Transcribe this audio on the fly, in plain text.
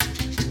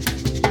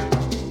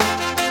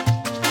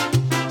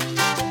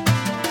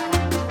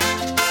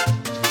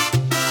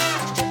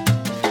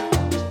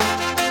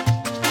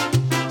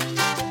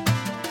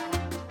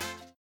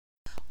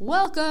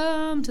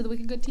Welcome to the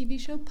Wicked Good TV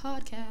Show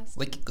podcast.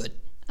 Wicked Good.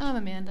 I'm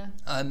Amanda.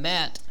 I'm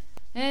Matt.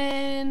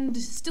 And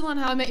still on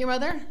How I Met Your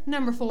Mother,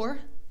 number 4,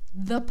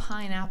 the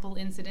pineapple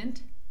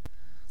incident.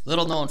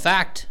 Little known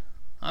fact,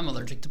 I'm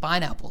allergic to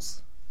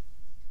pineapples.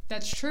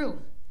 That's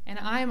true. And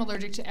I am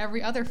allergic to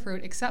every other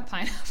fruit except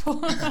pineapple.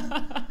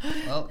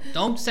 Well,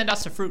 don't send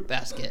us a fruit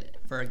basket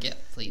for a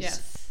gift, please.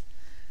 Yes.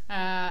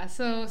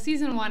 So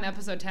season 1,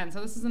 episode 10.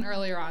 So this is an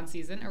earlier on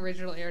season.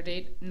 Original air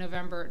date,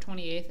 November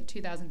 28th,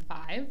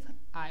 2005.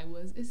 I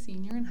was a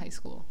senior in high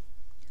school.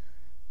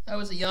 I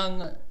was a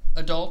young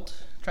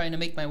adult trying to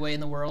make my way in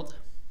the world.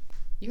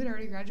 You had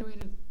already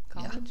graduated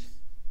college?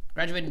 Yeah.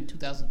 Graduated in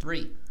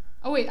 2003.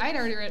 Oh, wait. I had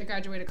already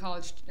graduated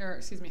college,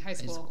 high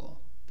school.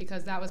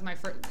 Because that was my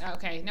first...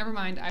 Okay, never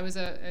mind. I was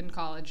in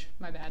college.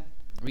 My bad.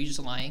 Were you just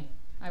lying?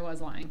 I was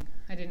lying.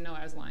 I didn't know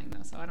I was lying,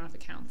 though, so I don't know if it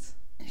counts.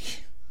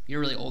 You're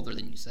really older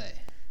than you say.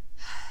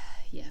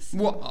 Yes.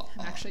 Whoa.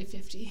 I'm actually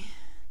 50.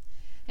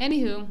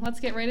 Anywho,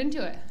 let's get right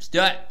into it. Let's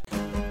do it.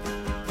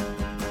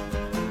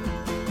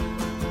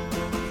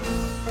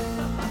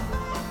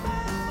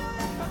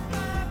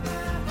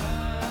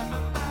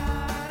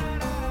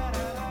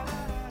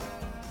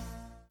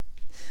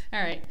 All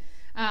right.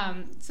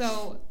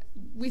 So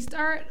we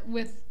start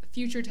with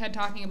future Ted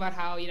talking about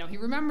how, he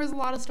remembers a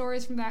lot of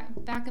stories from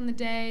back in the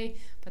day,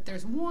 but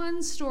there's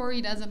one story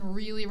he doesn't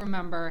really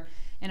remember,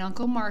 and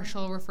Uncle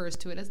Marshall refers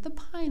to it as the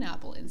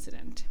pineapple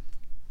incident.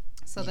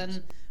 So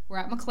Then we're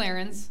at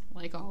McLaren's,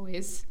 like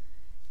always,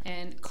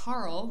 and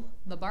Carl,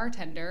 the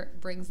bartender,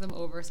 brings them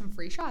over some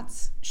free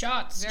shots.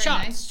 Shots. Very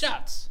nice.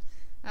 Shots.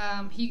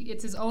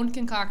 It's his own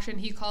concoction.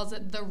 He calls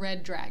it the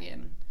Red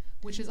Dragon,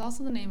 which is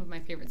also the name of my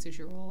favorite sushi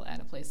roll at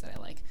a place that I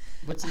like.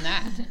 What's in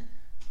that?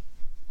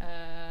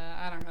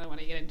 I don't really want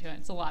to get into it.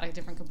 It's a lot of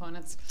different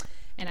components,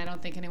 and I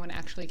don't think anyone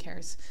actually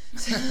cares.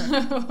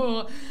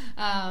 So,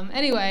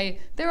 anyway,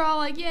 they're all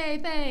like, yay,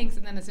 thanks.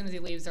 And then as soon as he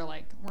leaves, they're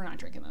like, we're not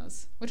drinking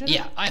those.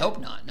 I hope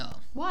not, no.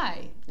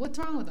 Why? What's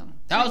wrong with them?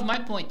 That was my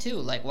point, too.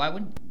 Like,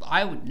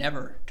 I would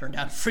never turn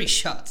down free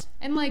shots.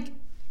 And,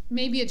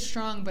 maybe it's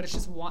strong, but it's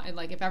just one.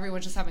 Like, if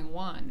everyone's just having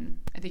one,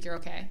 I think you're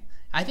okay.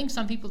 I think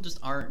some people just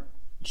aren't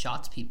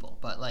shots people,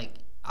 but,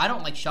 I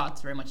don't like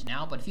shots very much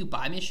now, but if you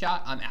buy me a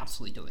shot, I'm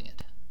absolutely doing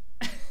it.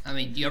 I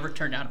mean, do you ever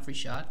turn down a free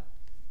shot?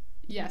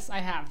 Yes, I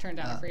have turned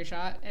down a free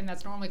shot, and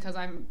that's normally because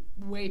I'm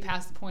way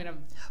past the point of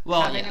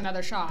having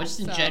another shot. But just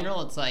in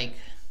general, it's I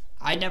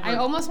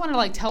almost want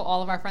to tell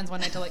all of our friends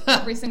one night to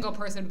every single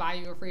person buy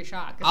you a free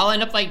shot. I'll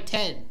end up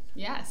 10.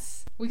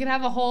 Yes, we could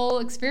have a whole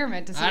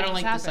experiment to see what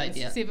happens. This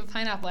idea. See if a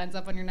pineapple ends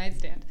up on your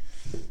nightstand.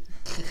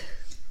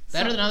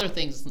 Better than other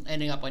things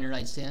ending up on your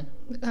nightstand.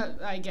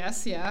 I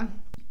guess, yeah.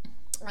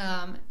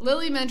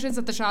 Lily mentions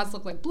that the shots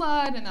look like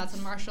blood, and that's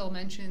when Marshall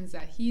mentions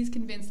that he's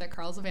convinced that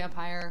Carl's a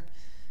vampire.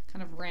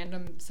 Kind of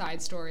random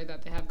side story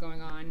that they have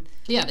going on.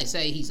 Yeah, they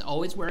say he's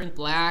always wearing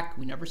black.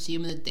 We never see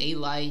him in the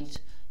daylight.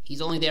 He's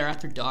only there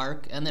after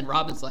dark. And then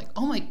Robin's like,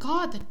 "Oh my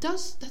God, that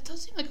does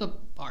seem like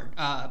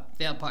a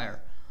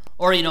vampire,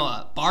 or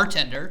a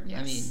bartender." Yes.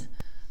 I mean,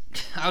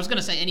 I was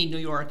gonna say any New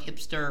York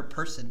hipster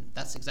person.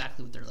 That's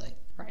exactly what they're like.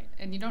 Right,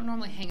 and you don't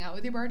normally hang out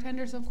with your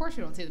bartender, so of course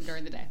you don't see them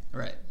during the day.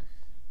 Right.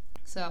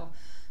 So,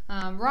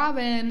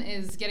 Robin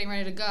is getting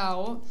ready to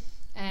go,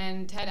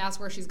 and Ted asks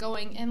where she's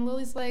going, and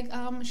Lily's like,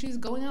 she's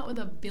going out with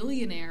a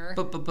billionaire.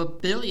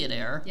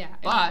 Billionaire? Yeah.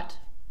 But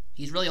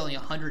he's really only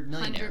 100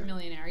 millionaire. 100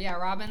 millionaire. Yeah,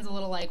 Robin's a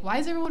little like, why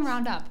is everyone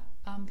round up?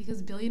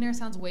 Because billionaire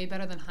sounds way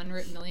better than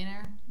 100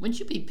 millionaire. Wouldn't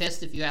you be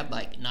pissed if you had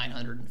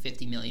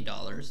 $950 million,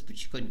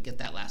 but you couldn't get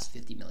that last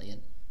 $50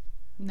 million?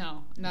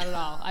 No, not at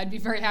all. I'd be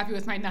very happy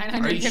with my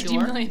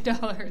 $950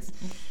 million.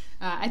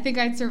 I think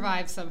I'd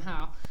survive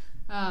somehow.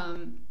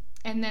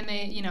 And then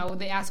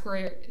they ask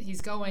where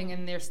he's going,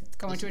 and they're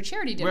going to a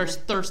charity dinner. Where's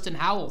Thurston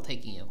Howell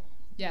taking you?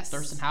 Yes.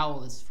 Thurston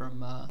Howell is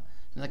from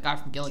the guy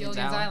from Gilligan's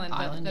Island.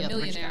 The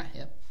millionaire. The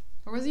yep.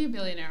 Or was he a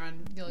billionaire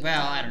on Gilligan's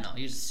Island? I don't know.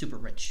 He was super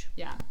rich.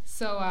 Yeah.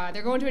 So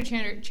they're going to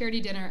a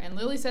charity dinner, and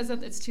Lily says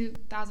that it's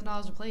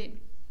 $2,000 a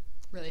plate.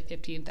 Really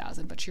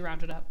 $15,000, but she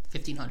rounded up.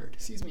 $1,500.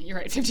 Excuse me. You're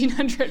right.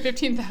 $1,500.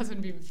 $15,000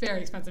 would be a very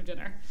expensive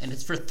dinner. And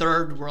it's for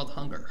third world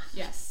hunger.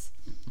 Yes.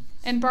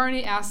 And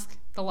Barney asks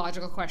the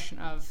logical question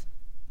of,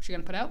 is she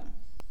going to put out?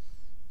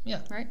 Yeah.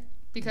 Right?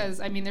 Because,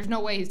 there's no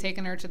way he's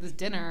taking her to this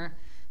dinner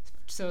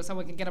so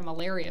someone can get a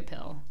malaria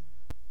pill.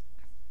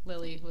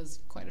 Lily was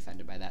quite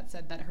offended by that,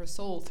 said that her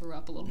soul threw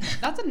up a little bit.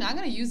 I'm not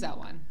going to use that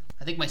one.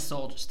 I think my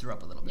soul just threw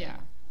up a little bit. Yeah.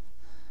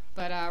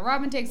 But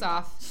Robin takes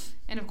off,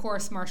 and of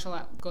course Marshall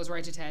goes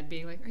right to Ted,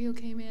 being like, "Are you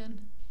okay, man?"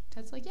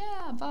 Ted's like,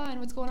 "Yeah, I'm fine.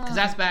 What's going on?" Because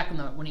that's back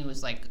when he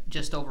was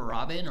just over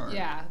Robin, or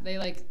yeah,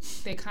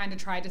 they kind of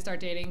tried to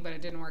start dating, but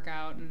it didn't work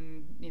out,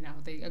 and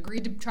they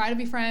agreed to try to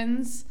be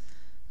friends,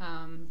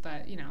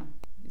 but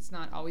it's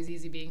not always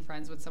easy being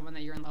friends with someone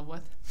that you're in love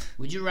with.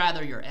 Would you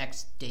rather your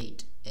ex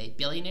date a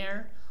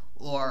billionaire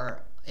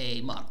or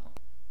a model?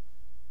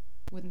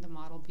 Wouldn't the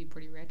model be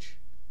pretty rich?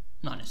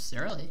 Not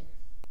necessarily.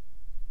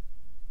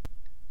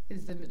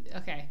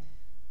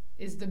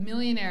 Is the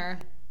millionaire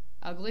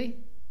ugly?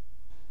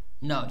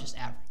 No, just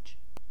average.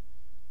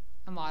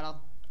 A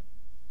model.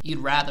 You'd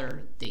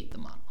rather date the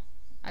model.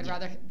 I'd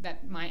rather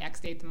that my ex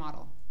date the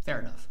model. Fair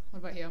enough. What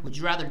about you? Would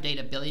you rather date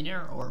a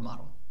billionaire or a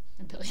model?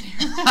 A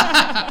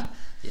billionaire.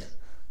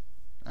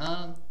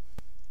 Yeah.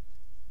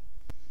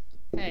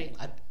 Hey,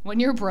 when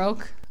you're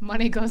broke,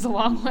 money goes a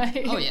long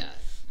way. Oh, yeah.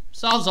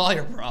 Solves all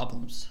your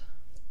problems.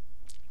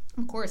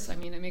 Of course. I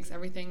mean, it makes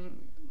everything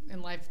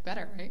in life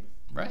better, right?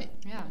 Right.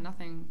 Yeah,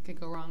 nothing could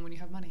go wrong when you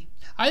have money.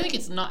 I think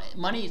it's not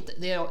money.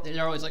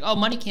 They're always like, oh,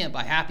 money can't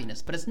buy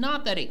happiness. But it's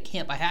not that it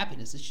can't buy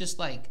happiness. It's just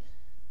like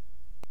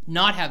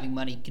not having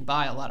money can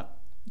buy a lot of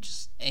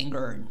just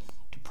anger and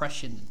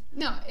depression.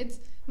 No,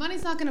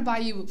 money's not going to buy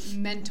you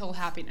mental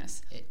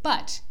happiness,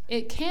 but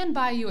it can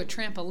buy you a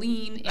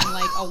trampoline in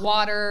like a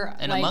water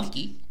and like, a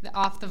monkey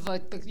off the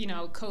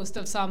coast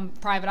of some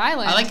private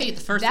island. I like it.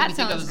 The first thing you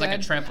think of is like a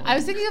trampoline. I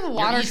was thinking of a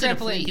water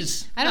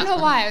trampoline. I don't know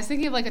why. I was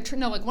thinking of like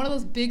like one of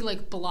those big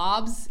like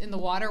blobs in the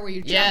water where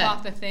you jump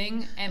off the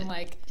thing and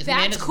like if that's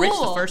Amanda's cool. rich,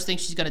 the first thing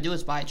she's gonna do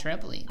is buy a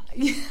trampoline.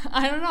 Yeah,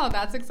 I don't know.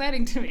 That's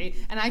exciting to me,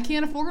 and I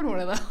can't afford one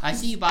of those. I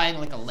see you buying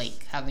like a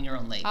lake, having your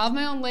own lake. I'll have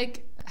my own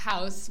lake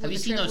house. Have you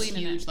seen those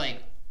huge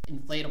like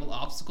inflatable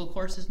obstacle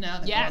courses now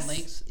that go on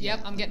lakes?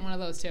 Yep, I'm getting one of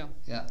those too.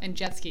 Yeah. And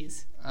jet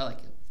skis. I like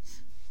it.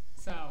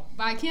 So,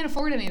 but I can't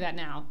afford any of that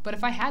now. But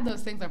if I had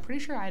those things, I'm pretty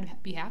sure I'd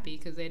be happy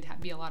because they'd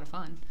be a lot of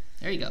fun.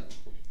 There you go.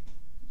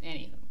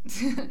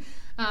 Anywho.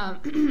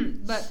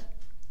 But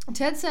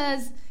Ted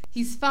says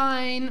he's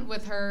fine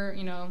with her,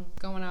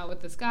 going out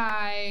with this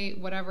guy,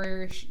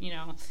 whatever,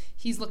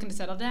 he's looking to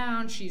settle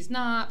down. She's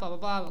not, blah, blah,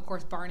 blah. Of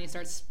course, Barney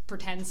starts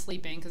pretend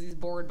sleeping because he's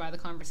bored by the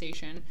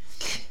conversation.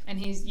 And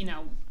he's,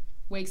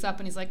 wakes up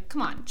and he's like,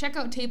 come on, check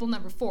out table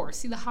number 4.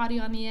 See the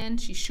hottie on the end?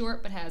 She's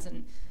short but has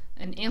an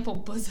ample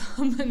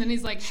bosom. And then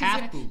he's like,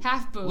 half boob.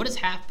 Half boob. What does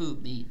half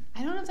boob mean?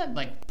 I don't know if that...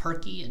 Like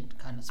perky and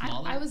kind of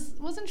smaller? I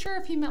wasn't sure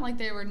if he meant like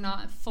they were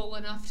not full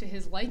enough to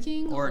his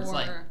liking or... it's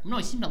like... No,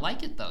 he seemed to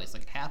like it though. He's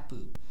like half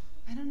boob.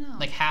 I don't know.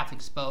 Like half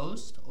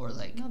exposed or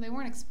like... No, they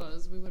weren't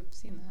exposed. We would have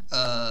seen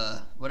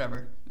that.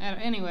 Whatever.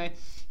 Anyway,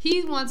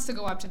 he wants to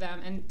go up to them.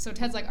 And so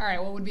Ted's like, all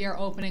right, what would be our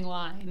opening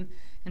line?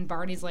 And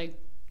Barney's like,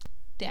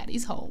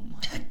 Daddy's home.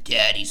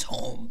 Daddy's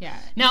home. Yeah.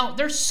 Now,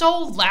 they're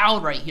so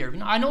loud right here.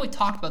 I know we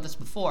talked about this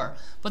before,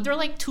 but they're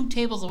like 2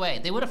 tables away.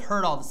 They would have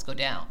heard all this go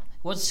down.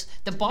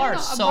 The bar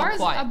is so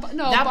quiet.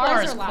 That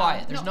bar is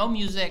quiet. There's no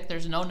music.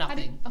 There's no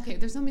nothing. Okay,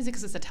 there's no music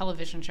because it's a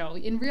television show.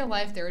 In real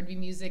life, there would be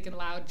music and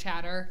loud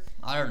chatter.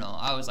 I don't know.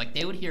 I was like,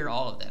 they would hear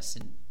all of this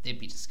and they'd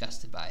be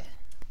disgusted by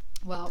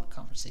the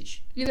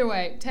conversation. Either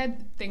way,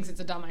 Ted thinks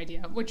it's a dumb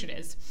idea, which it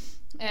is.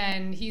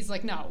 And he's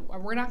like, no,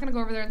 we're not going to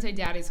go over there and say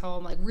Daddy's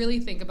home. Like, really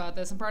think about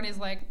this. And Barney's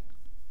like,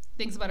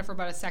 thinks about it for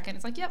about a second.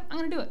 It's like, yep, I'm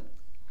going to do it.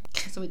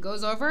 So he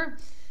goes over,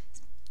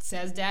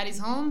 says Daddy's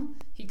home.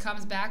 He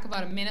comes back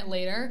about a minute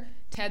later.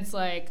 Ted's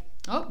like,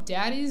 oh,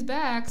 Daddy's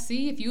back.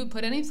 See, if you would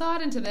put any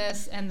thought into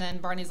this. And then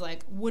Barney's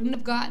like, wouldn't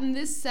have gotten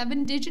this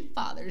 7-digit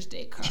Father's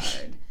Day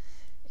card.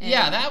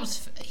 Yeah,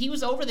 he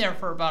was over there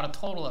for about a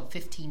total of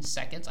 15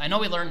 seconds. I know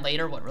we learned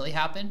later what really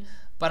happened,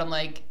 but I'm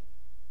like,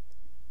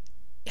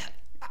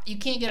 you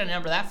can't get a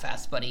number that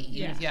fast, buddy,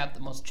 even if you have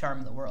the most charm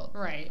in the world.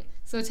 Right.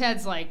 So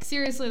Ted's like,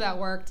 seriously, that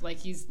worked. Like,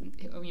 he's,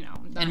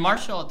 And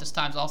Marshall at this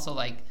time's also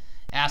like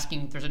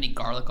asking if there's any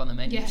garlic on the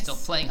menu. Yes. Still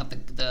playing up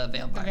the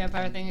vampire. The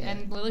vampire thing. Yeah.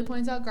 And Lily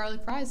points out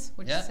garlic fries,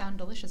 which sound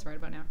delicious right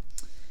about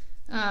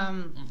now.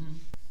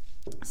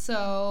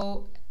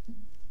 So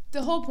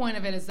the whole point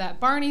of it is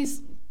that Barney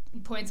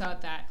points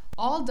out that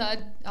all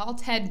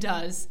Ted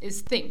does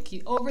is think.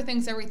 He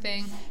overthinks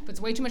everything,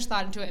 puts way too much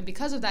thought into it, and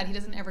because of that, he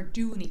doesn't ever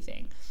do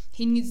anything.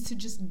 He needs to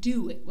just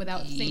do it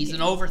without thinking. He's an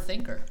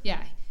overthinker.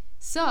 Yeah.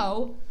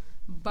 So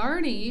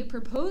Barney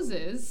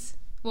proposes.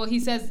 Well, he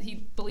says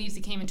he believes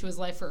he came into his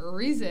life for a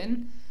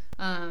reason.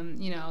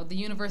 The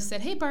universe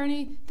said, hey,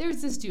 Barney,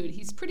 there's this dude.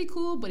 He's pretty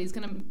cool, but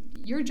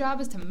your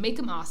job is to make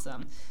him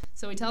awesome.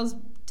 So he tells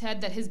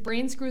Ted that his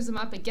brain screws him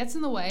up. It gets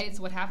in the way. It's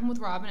what happened with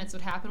Robin. It's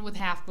what happened with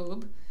Half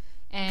Boob.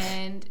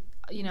 And,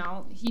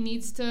 he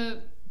needs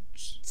to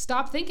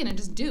stop thinking and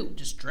just do.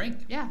 Just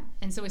drink. Yeah.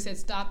 And so he said,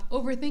 stop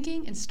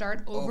overthinking and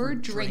start over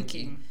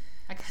drinking.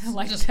 I kind of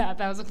liked that.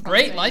 That was a fun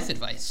great thing. Life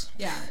advice.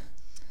 Yeah.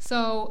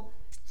 So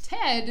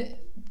Ted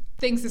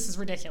thinks this is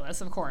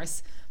ridiculous, of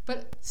course,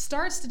 but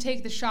starts to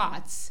take the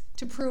shots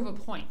to prove a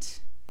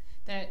point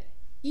that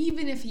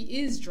even if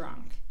he is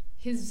drunk,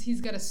 he's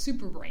got a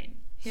super brain.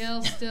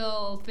 He'll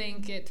still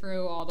think it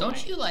through all the way.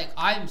 Don't you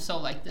I'm so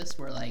like this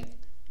where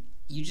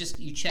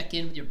you check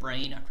in with your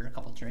brain after a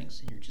couple drinks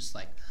and you're just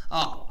like,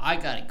 oh, I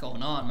got it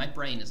going on. My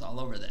brain is all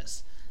over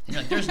this. And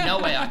you're like, there's no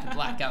way I could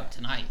black out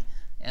tonight.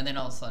 And then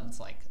all of a sudden it's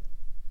like,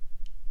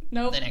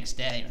 nope. The next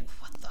day, you're like,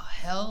 what the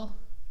hell?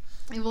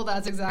 Well,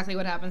 that's exactly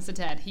what happens to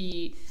Ted.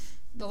 The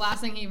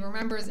last thing he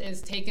remembers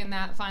is taking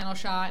that final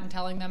shot and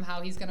telling them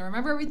how he's going to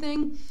remember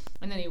everything.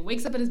 And then he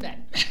wakes up in his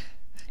bed.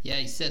 Yeah,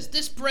 he says,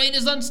 this brain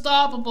is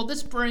unstoppable,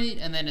 this brain.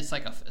 And then it's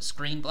like a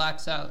screen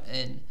blacks out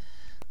and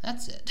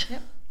that's it.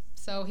 Yep.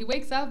 So he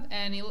wakes up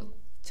and he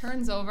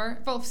turns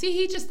over. Well, see,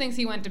 he just thinks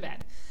he went to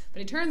bed. But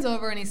he turns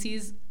over and he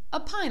sees a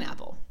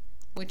pineapple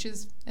which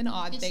is an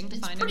odd thing to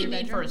find in your bedroom. It's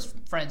pretty mean for his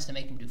friends to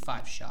make him do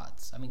 5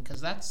 shots. I mean,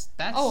 because that's...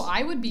 Oh,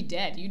 I would be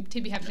dead. You'd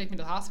have to take me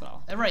to the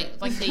hospital. Right.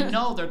 Like, they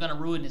know they're going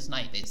to ruin his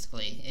night,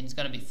 basically, and he's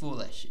going to be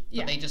foolish.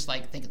 But they just,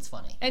 like, think it's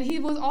funny. And he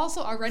was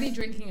also already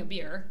drinking a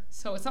beer,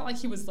 so it's not like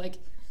he was, like,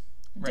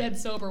 dead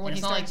sober when he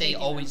started taking It's not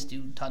like they always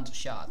do tons of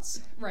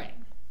shots. Right.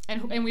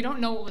 And we don't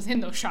know what was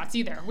in those shots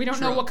either. We don't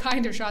know what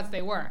kind of shots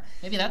they were.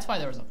 Maybe that's why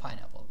there was a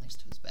pineapple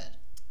next to his bed.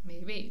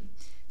 Maybe.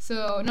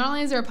 So not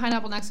only is there a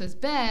pineapple next to his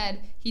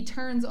bed, he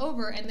turns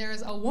over and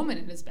there's a woman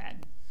in his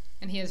bed.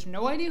 And he has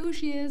no idea who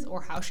she is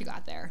or how she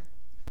got there.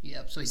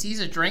 Yep, so he sees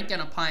a drink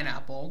and a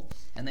pineapple,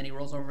 and then he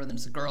rolls over and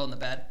there's a girl in the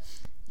bed.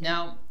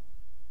 Now,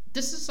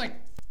 this is like...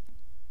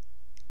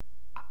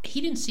 He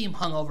didn't seem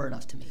hungover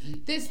enough to me.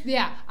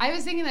 I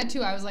was thinking that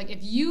too. I was like, if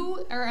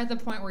you are at the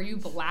point where you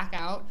black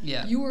out,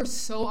 you were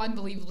so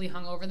unbelievably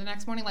hungover the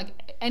next morning.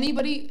 Like,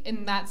 anybody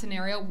in that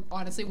scenario,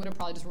 honestly, would have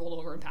probably just rolled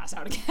over and passed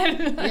out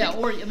again.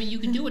 Or, I mean, you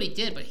can do what he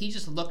did, but he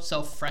just looked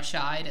so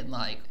fresh-eyed and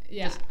like,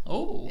 Yeah,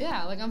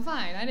 like, I'm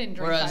fine. I didn't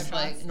drink 5 shots.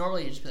 Whereas, like,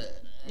 normally you just...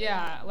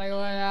 Yeah, like,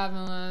 what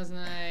happened last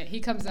night?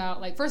 He comes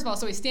out, like, first of all,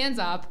 so he stands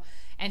up,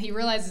 and he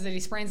realizes that he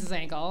sprains his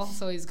ankle,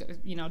 so he's,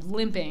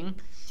 limping.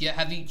 Do you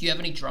have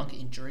any drunk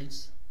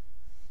injuries?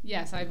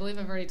 Yes, I believe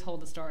I've already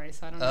told the story,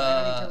 so I don't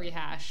need to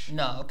rehash.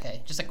 No,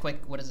 okay. Just a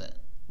quick, what is it?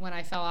 When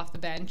I fell off the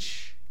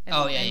bench. And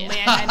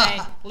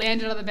I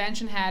landed on the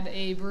bench and had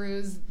a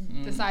bruise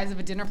the size of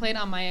a dinner plate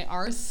on my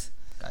arse.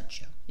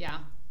 Gotcha. Yeah.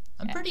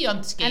 I'm pretty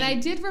unscathed. And I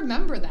did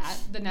remember that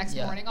the next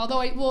morning.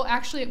 Although,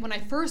 actually, when I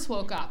first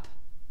woke up,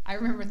 I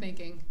remember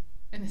thinking,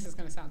 and this is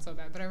going to sound so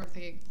bad, but I remember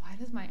thinking, why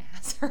does my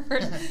ass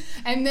hurt?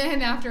 And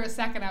then after a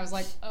second, I was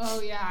like,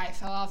 oh yeah, I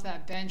fell off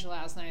that bench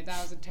last night.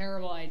 That was a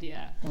terrible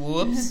idea.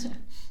 Whoops.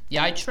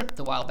 Yeah, I tripped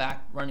a while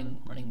back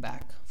running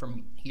back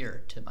from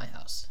here to my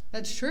house.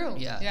 That's true.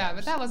 Yeah,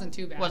 but that wasn't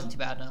too bad. It wasn't too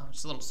bad, no.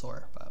 Just a little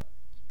sore.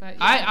 But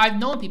yeah. I've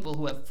known people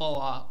who have full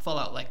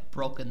out like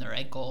broken their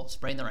ankle,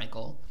 sprained their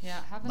ankle.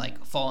 Yeah,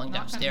 like falling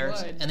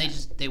downstairs, and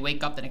they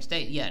wake up the next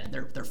day. Yeah, and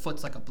their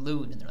foot's like a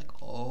balloon, and they're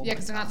like, oh. Yeah,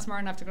 because they're not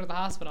smart enough to go to the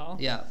hospital.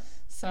 Yeah.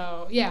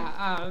 So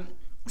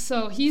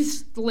so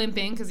he's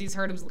limping because he's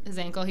hurt his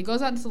ankle. He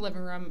goes out into the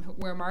living room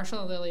where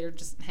Marshall and Lily are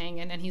just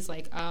hanging, and he's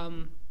like,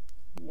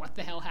 what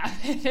the hell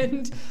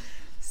happened?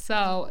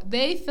 So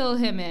they fill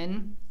him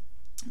in.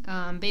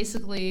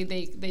 Basically,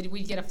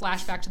 we get a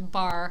flashback to the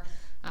bar.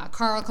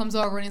 Carl comes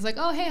over and he's like,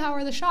 oh, hey, how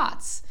are the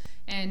shots?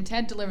 And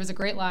Ted delivers a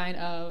great line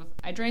of,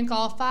 I drank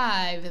all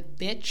 5,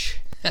 bitch.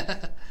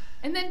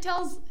 And then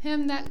tells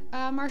him that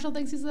Marshall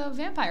thinks he's a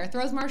vampire.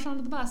 Throws Marshall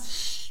under the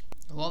bus.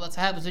 Well, that's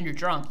what happens when you're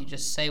drunk. You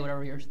just say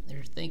whatever you're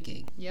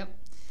thinking. Yep.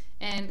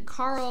 And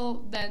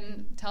Carl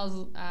then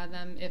tells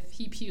them if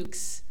he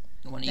pukes,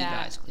 one of you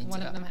guys cleans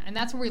it up. And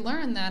that's where we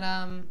learn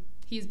that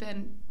he's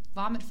been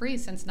vomit-free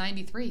since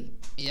 93.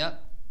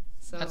 Yep.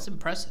 So that's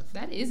impressive.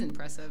 That is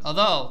impressive.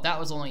 Although, that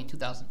was only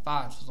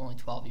 2005, so it was only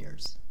 12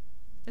 years.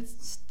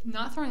 It's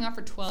not throwing up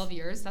for 12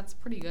 years. That's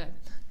pretty good.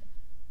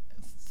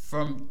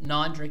 From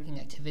non-drinking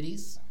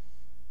activities,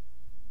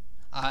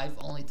 I've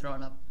only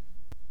thrown up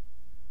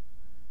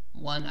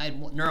one. I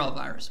had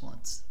neurovirus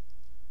once.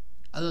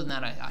 Other than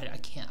that, I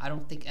can't. I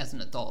don't think as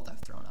an adult I've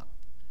thrown up.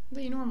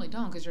 But you normally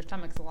don't because your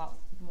stomach's a lot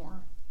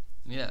more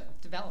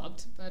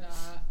developed. But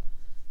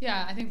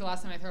I think the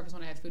last time I threw up was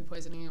when I had food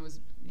poisoning. It was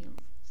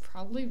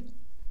probably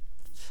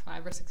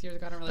 5 or 6 years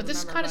ago. I don't really remember.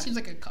 But this kind of seems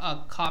like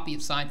a copy of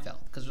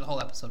Seinfeld because there's a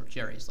whole episode of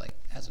Jerry's like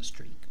has a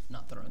streak of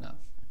not throwing up.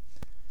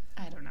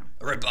 I don't know.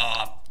 Rip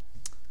off.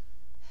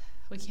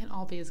 We can't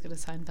all be as good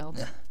as Seinfeld.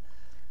 Yeah.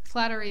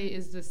 Flattery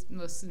is the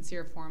most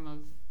sincere form of...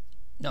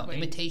 No,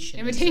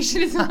 imitation.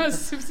 Imitation is the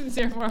most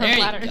sincere form of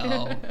flattery. There you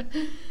go.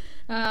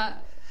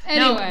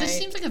 Anyway. Now, this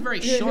seems like a very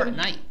short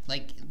night.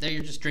 Like, they're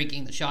just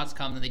drinking, the shots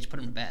come, and they just put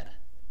them to bed.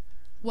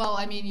 Well,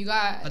 I mean, you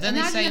got... But then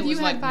they say it was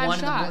like 1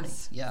 in the morning.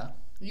 Yeah.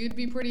 You'd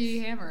be pretty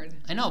hammered.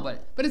 I know,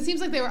 but... But it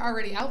seems like they were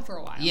already out for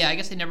a while. Yeah, I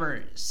guess they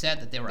never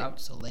said that they were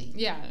out so late.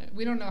 Yeah,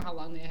 we don't know how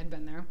long they had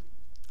been there.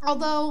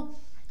 Although...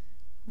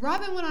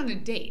 Robin went on a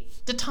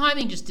date. The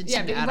timing just didn't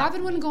seem to add up.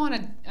 Robin wouldn't go on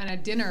a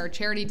dinner,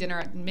 charity dinner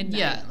at midnight.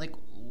 Yeah, like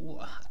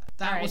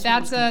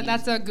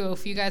that's a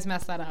goof. You guys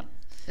messed that up.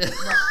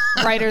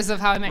 Writers of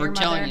How I Met Your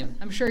Mother. Telling you.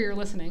 I'm sure you're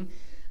listening.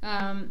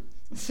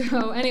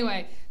 So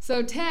anyway,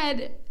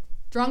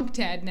 drunk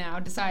Ted now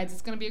decides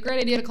it's going to be a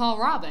great idea to call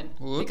Robin.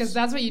 Whoops. Because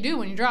that's what you do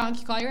when you're drunk.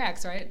 You call your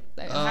ex, right?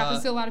 It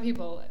happens to a lot of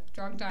people.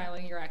 Drunk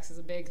dialing your ex is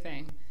a big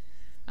thing.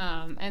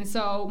 And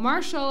so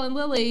Marshall and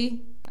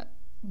Lily,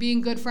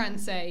 being good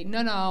friends, say,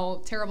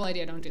 no, terrible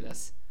idea, don't do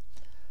this.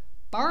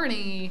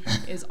 Barney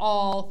is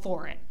all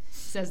for it.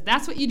 Says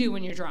that's what you do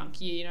when you're drunk.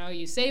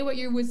 You say what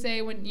you would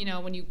say when you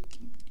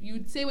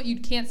say what you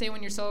can't say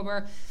when you're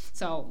sober.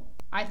 So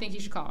I think you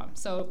should call him.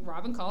 So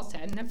Robin calls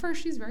Ted, and at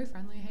first she's very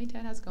friendly. Hey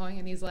Ted, how's it going?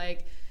 And he's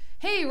like,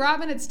 hey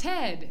Robin, it's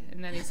Ted.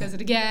 And then he says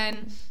it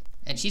again.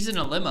 And she's in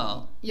a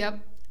limo. Yep.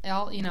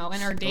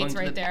 And her date's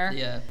right there.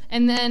 Yeah.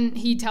 And then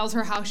he tells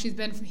her how he's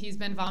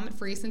been vomit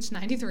free since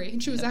 '93,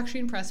 and she was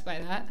actually impressed by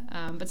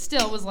that. But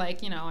still was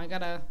like,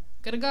 I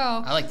gotta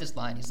go. I like this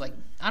line. He's like,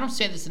 I don't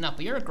say this enough,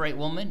 but you're a great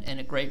woman and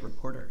a great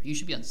reporter. You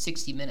should be on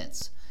 60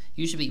 Minutes.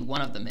 You should be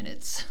one of the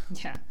minutes.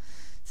 Yeah.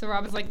 So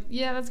Robin's like,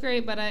 yeah, that's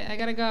great, but I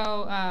gotta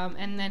go.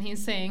 And then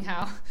he's saying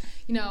how,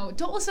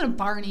 don't listen to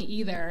Barney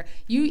either.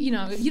 You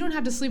don't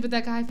have to sleep with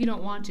that guy if you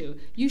don't want to.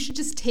 You should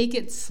just take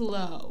it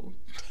slow.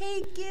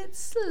 Take it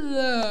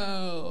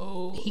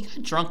slow. He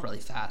got drunk really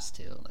fast,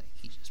 too. Like,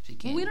 he just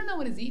became... Well, we don't know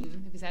what he's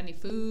eaten, if he's had any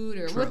food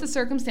or True. what the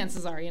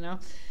circumstances are,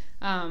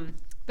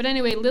 But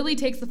anyway, Lily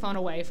takes the phone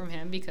away from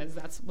him because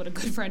that's what a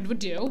good friend would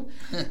do.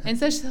 And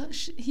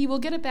says he will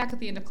get it back at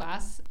the end of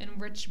class. In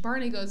which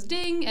Barney goes,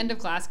 ding, end of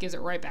class, gives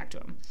it right back to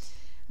him.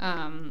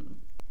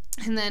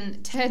 And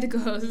then Ted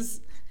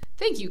goes,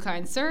 thank you,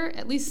 kind sir.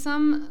 At least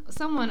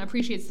someone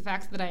appreciates the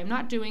fact that I am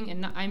not doing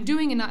and I'm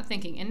doing and not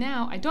thinking. And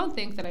now I don't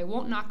think that I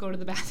won't not go to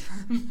the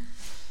bathroom.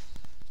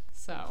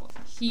 So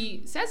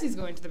he says he's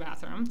going to the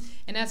bathroom,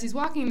 and as he's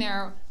walking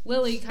there,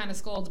 Lily kind of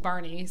scolds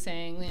Barney,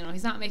 saying,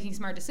 he's not making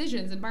smart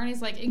decisions. And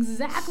Barney's like,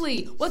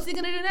 exactly. What's he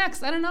going to do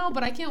next? I don't know,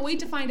 but I can't wait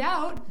to find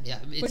out. Yeah,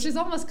 which is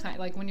almost kind of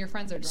like when your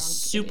friends are drunk.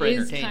 Super it is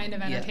entertaining. kind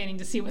of entertaining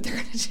to see what they're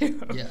going to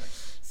do. Yeah.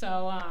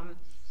 So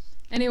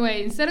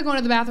anyway, instead of going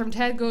to the bathroom,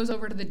 Ted goes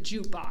over to the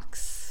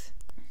jukebox,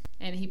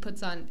 and he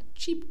puts on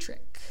Cheap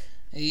Trick.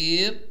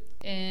 Yep.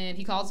 And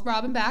he calls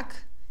Robin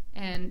back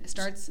and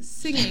starts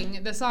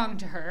singing the song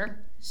to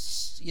her.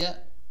 Yeah.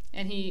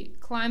 And he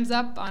climbs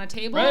up on a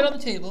table. Right on the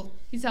table.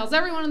 He tells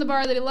everyone in the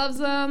bar that he loves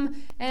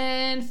them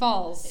and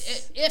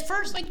falls. At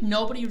first,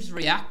 nobody was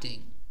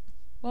reacting.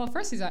 Well, at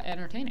first he's not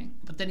entertaining.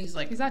 But then he's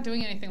like... He's not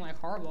doing anything,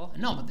 horrible.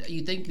 No, but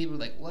you think people are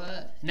like,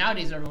 what?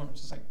 Nowadays, everyone will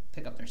just,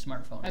 pick up their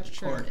smartphone and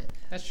record it.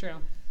 That's true.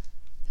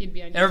 He'd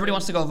be on Everybody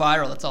wants to go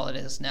viral. That's all it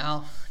is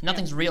now.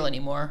 Nothing's real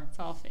anymore. It's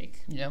all fake.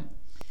 Yeah.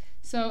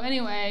 So,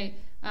 anyway,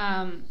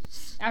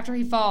 after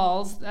he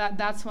falls,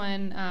 that's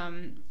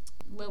when...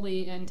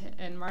 Lily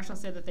and Marshall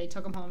said that they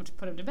took him home to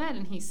put him to bed,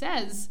 and he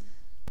says,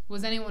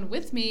 was anyone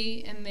with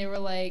me? And they were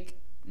like,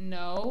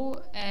 no.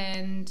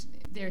 And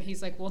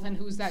he's like, well, then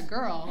who's that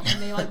girl?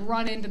 And they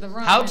run into the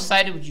room. How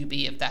excited would you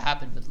be if that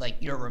happened with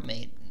your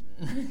roommate?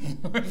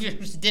 If you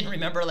just didn't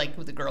remember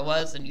who the girl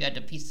was and you had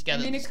to piece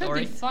together the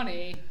story? It could be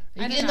funny.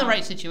 In the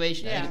right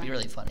situation, I think it'd be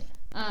really funny.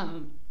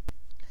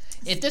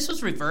 If this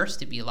was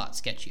reversed, it'd be a lot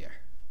sketchier.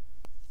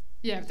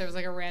 Yeah, if there was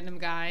a random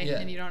guy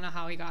and you don't know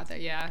how he got there.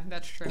 Yeah,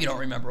 that's true. You don't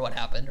remember what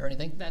happened or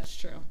anything. That's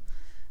true.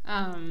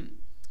 And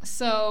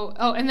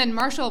then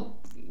Marshall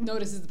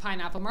notices the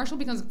pineapple. Marshall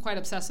becomes quite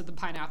obsessed with the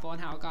pineapple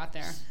and how it got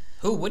there.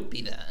 Who would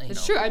be that?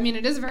 It's true. I mean,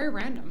 it is very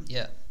random.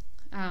 Yeah.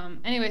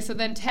 Anyway, so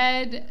then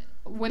Ted,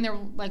 when they're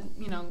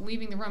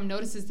leaving the room,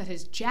 notices that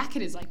his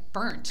jacket is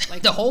burnt.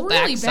 The whole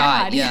really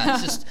backside. Bad. Yeah,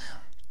 it's just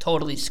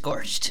totally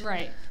scorched.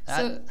 Right.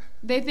 So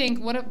they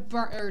think, what if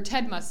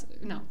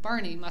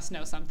Barney must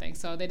know something,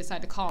 so they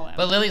decide to call him.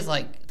 But Lily's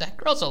like, that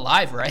girl's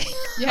alive, right?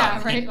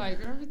 Yeah, right?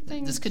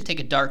 Everything. This could take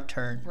a dark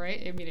turn.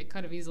 Right? I mean, it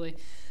could have easily.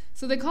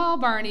 So they call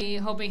Barney,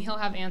 hoping he'll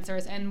have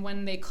answers, and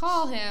when they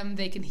call him,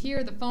 they can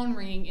hear the phone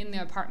ringing in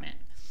the apartment.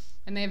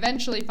 And they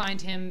eventually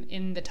find him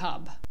in the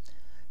tub.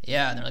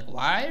 Yeah, and they're like,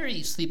 why are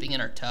you sleeping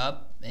in our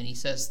tub? And he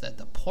says that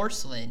the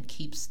porcelain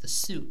keeps the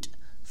suit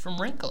from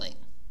wrinkling.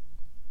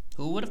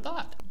 Who would have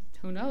thought?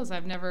 Who knows?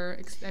 I've never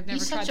tried that out.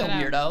 He's such a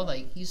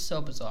weirdo. He's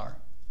so bizarre.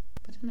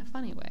 But in a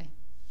funny way.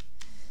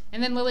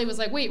 And then Lily was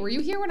like, wait, were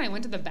you here when I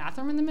went to the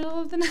bathroom in the middle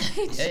of the night?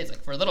 Yeah, he's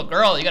like, for a little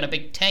girl, you got a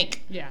big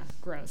tank. Yeah,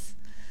 gross.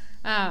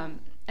 And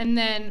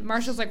then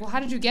Marshall's like, well, how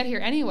did you get here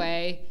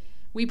anyway?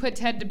 We put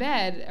Ted to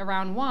bed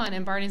around 1,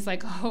 and Barney's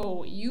like,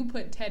 oh, you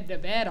put Ted to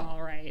bed,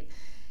 all right.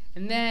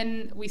 And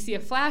then we see a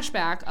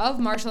flashback of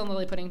Marshall and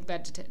Lily putting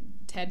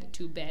Ted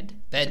to bed.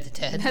 Bed to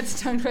Ted. That's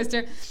a tongue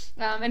twister.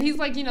 And he's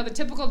like, the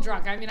typical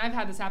drunk. I mean, I've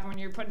had this happen when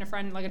you're putting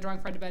a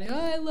drunk friend to bed. Oh,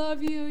 I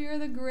love you. You're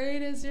the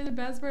greatest. You're the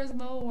best person in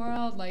the whole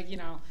world.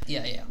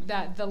 Yeah.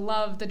 That the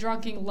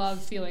drunking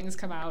love feelings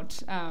come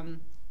out.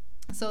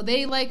 So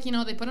they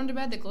they put him to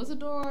bed. They close the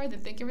door. They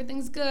think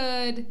everything's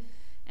good.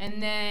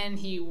 And then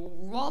he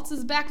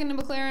waltzes back into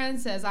McLaren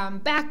and says, I'm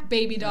back,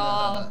 baby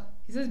doll.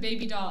 He says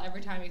baby doll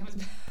every time he comes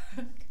back.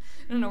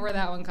 I don't know where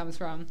that one comes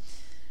from.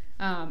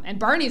 And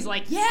Barney's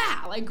like,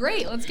 yeah,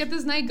 great, let's get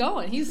this night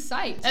going. He's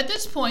psyched. At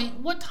this point,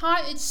 what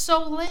time? It's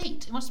so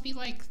late. It must be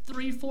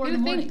 3, 4 in the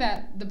morning. You think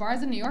that the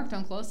bars in New York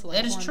don't close till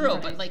That is true,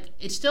 but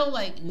it's still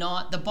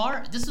not the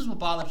bar. This is what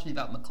bothers me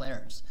about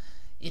McLaren's.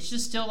 It's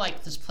just still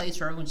this place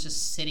where everyone's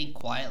just sitting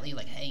quietly,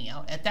 hanging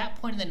out. At that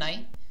point in the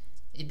night,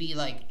 it'd be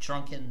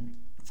drunken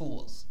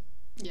fools.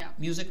 Yeah.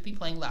 Music would be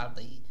playing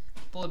loudly.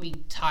 People would be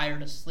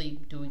tired,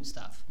 asleep, doing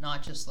stuff.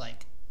 Not just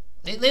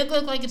they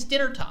look like it's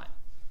dinner time.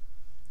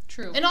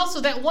 True. And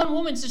also, that one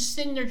woman's just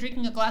sitting there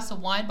drinking a glass of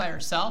wine by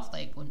herself,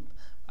 when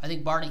I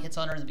think Barney hits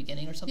on her in the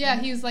beginning or something. Yeah,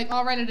 he's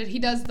all right at it. He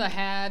does the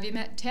have you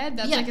met Ted?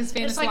 That's his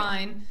famous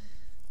line.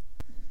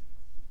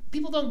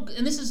 People don't,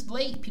 and this is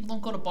late, people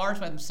don't go to bars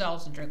by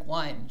themselves and drink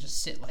wine and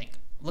just sit,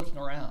 looking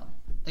around.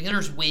 They're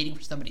just waiting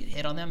for somebody to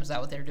hit on them. Is that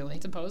what they're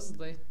doing?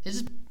 Supposedly.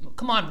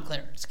 Come on,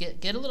 McLaren.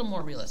 Get a little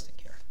more realistic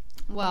here.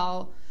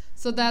 Well,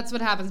 So that's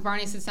what happens.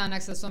 Barney sits down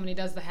next to this woman. He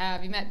does the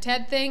have you met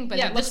Ted thing, but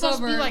Yeah, he this looks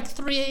must over. be like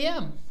 3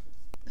 a.m.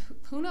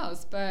 Who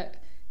knows? But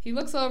he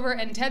looks over,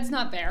 and Ted's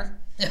not there.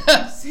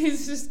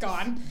 He's just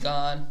gone.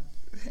 Gone.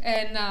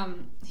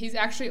 And he's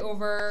actually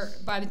over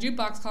by the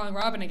jukebox calling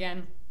Robin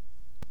again.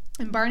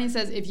 And Barney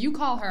says, if you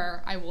call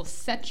her, I will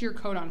set your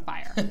coat on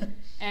fire.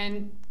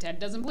 And Ted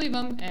doesn't believe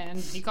him, and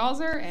he calls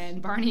her,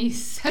 and Barney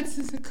sets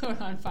his coat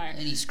on fire.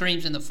 And he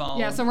screams in the phone.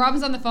 Yeah, so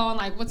Robin's on the phone,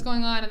 like, what's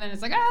going on? And then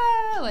it's like,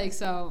 ah! Like,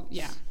 so,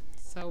 yeah.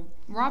 So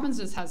Robin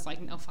just has, like,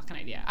 no fucking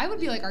idea. I would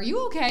be like, are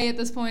you okay at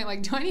this point?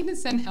 Like, do I need to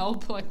send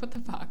help? Like, what the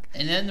fuck?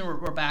 And then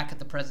we're back at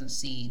the present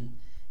scene,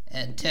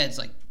 and Ted's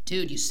like,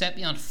 dude, you set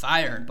me on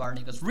fire. And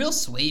Barney goes, real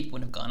sweet,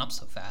 wouldn't have gone up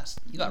so fast.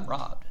 You got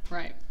robbed.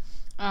 Right.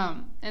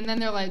 And then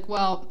they're like,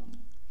 well,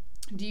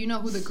 do you know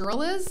who the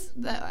girl is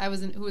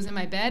who was in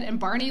my bed? And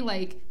Barney,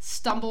 like,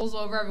 stumbles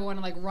over everyone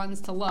and, like,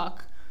 runs to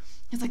look.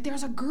 He's like,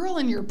 there's a girl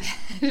in your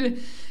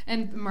bed.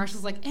 And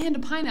Marshall's like, and a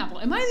pineapple.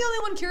 Am I the only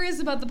one curious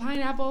about the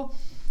pineapple?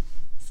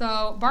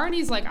 So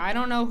Barney's like, I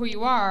don't know who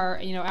you are.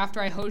 You know,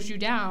 after I hosed you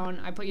down,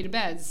 I put you to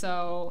bed.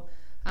 So,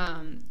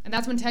 and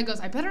that's when Ted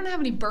goes, I better not have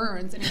any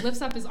burns. And he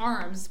lifts up his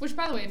arms, which,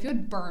 by the way, if you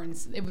had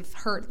burns, it would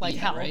hurt like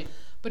hell. Right?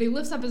 But he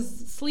lifts up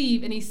his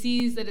sleeve and he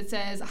sees that it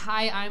says,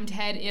 hi, I'm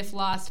Ted. If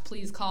lost,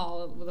 please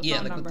call with a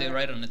phone number. Yeah, they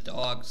write on the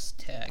dog's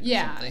tag.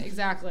 Yeah, or something.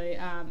 Exactly.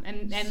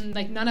 And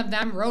like none of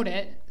them wrote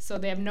it, so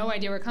they have no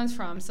idea where it comes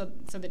from. So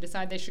they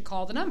decide they should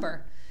call the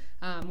number,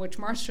 which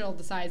Marshall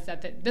decides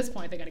that at this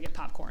point they got to get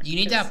popcorn. You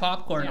need to have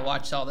popcorn to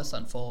watch all this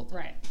unfold.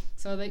 Right.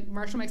 So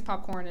Marshall makes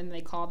popcorn and they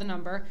call the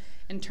number,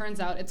 and turns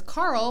out it's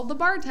Carl, the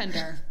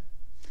bartender.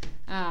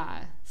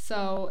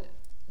 So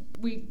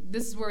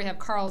this is where we have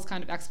Carl's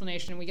kind of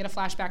explanation. We get a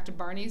flashback to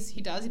Barney's.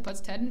 He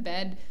puts Ted in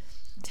bed.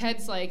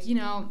 Ted's like, you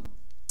know,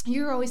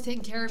 you're always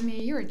taking care of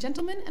me. You're a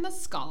gentleman and a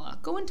scholar.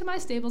 Go into my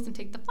stables and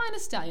take the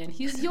finest stallion.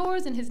 He's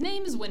yours, and his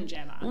name is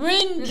Windjammer.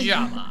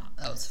 Windjammer.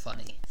 That was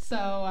funny. So,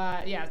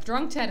 yeah,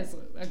 drunk Ted is,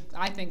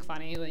 I think,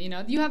 funny. You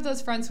know, you have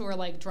those friends who are,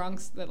 like,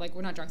 drunks that, like,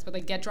 we're not drunks, but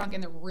they get drunk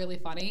and they're really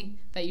funny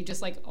that you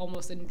just, like,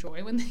 almost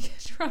enjoy when they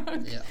get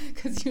drunk. Yeah.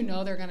 Because you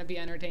know they're going to be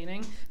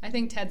entertaining. I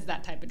think Ted's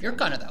that type of drunk. You're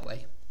kind of that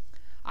way.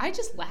 I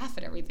just laugh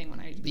at everything when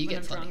I'm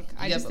drunk.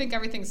 I just think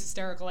everything's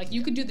hysterical. Like,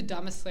 you could do the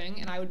dumbest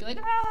thing, and I would be like,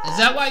 ah, is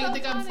that why so you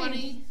think funny. I'm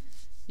funny?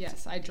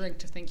 Yes, I drink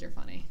to think you're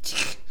funny.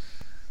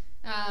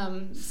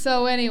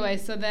 So anyway,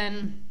 so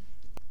then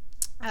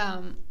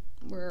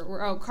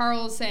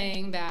Carl's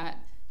saying that,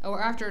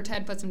 after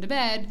Ted puts him to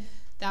bed,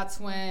 that's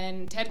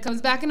when Ted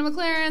comes back into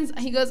McLaren's.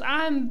 He goes,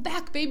 I'm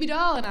back, baby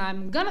doll, and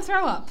I'm gonna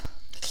throw up.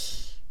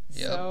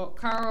 Yep. So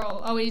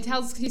Carl,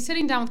 he's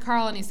sitting down with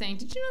Carl, and he's saying,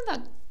 did you know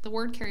that the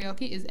word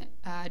karaoke is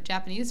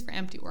Japanese for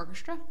empty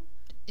orchestra?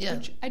 Yeah.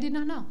 Which I did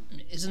not know.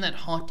 Isn't that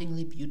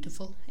hauntingly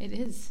beautiful? It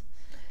is.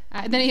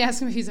 And then he asks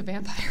him if he's a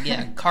vampire.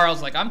 Yeah,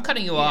 Carl's like, I'm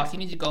cutting you off. You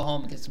need to go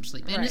home and get some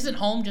sleep. And right. isn't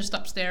home just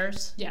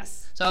upstairs?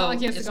 Yes. So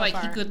it's like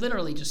he could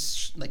literally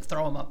just like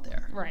throw him up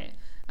there. Right.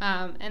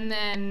 And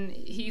then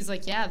he's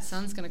like, yeah, the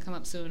sun's going to come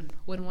up soon.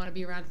 Wouldn't want to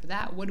be around for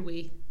that, would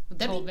we?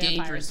 That'd be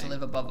dangerous to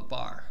live above a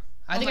bar.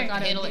 I think I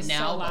could handle it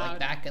now, but like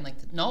back in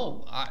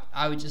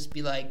I would just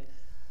be like,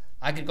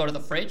 I could go to the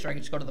fridge or I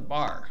could just go to the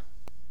bar.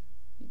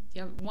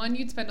 Yeah, one,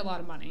 you'd spend a lot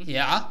of money.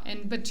 Yeah.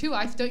 But two,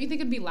 don't you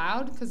think it'd be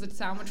loud because the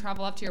sound would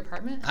travel up to your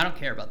apartment? I don't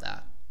care about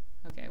that.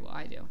 Okay, well,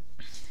 I do.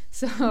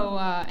 So,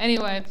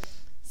 anyway,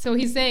 so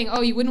he's saying,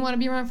 oh, you wouldn't want to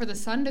be around for the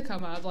sun to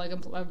come up, like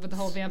with the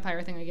whole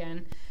vampire thing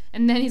again.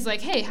 And then he's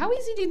like, hey, how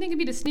easy do you think it'd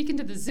be to sneak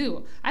into the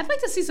zoo? I'd like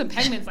to see some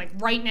penguins, like,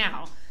 right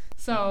now.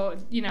 So,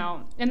 you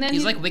know, and then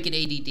he's like wicked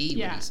ADD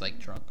when he's like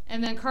drunk.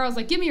 And then Carl's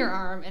like, give me your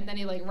arm. And then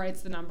he like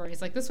writes the number.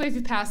 He's like, this way if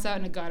you pass out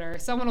in a gutter,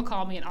 someone will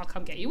call me and I'll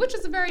come get you, which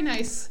is a very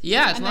nice.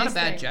 Yeah, it's not a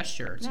bad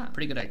gesture. It's a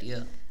pretty good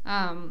idea.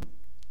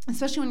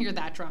 Especially when you're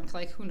that drunk.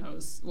 Like, who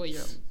knows what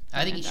you're.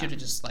 I think he should have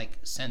just like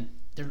sent.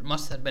 There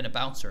must have been a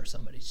bouncer or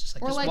somebody. It's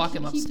just like, just walk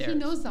him upstairs. He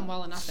knows them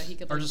well enough that he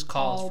could like, or just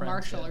call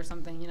Marshall or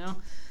something, you know.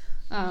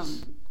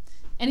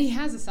 And he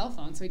has a cell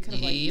phone, so he could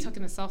have like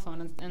taken his cell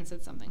phone and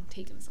said something,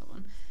 taken the cell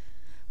phone.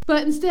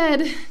 But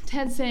instead,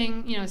 Ted's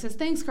saying, you know, says,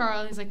 thanks, Carl.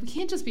 And he's like, we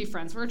can't just be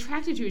friends. We're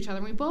attracted to each other,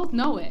 and we both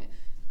know it.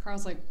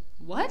 Carl's like,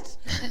 what?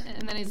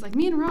 And then he's like,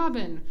 me and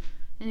Robin.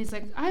 And he's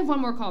like, I have one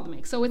more call to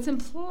make. So it's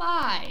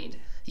implied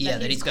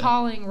that he's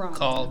calling Robin.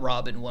 Call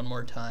Robin one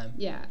more time.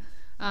 Yeah.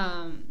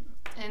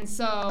 And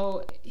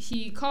so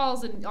he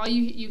calls, and all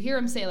you hear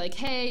him say, like,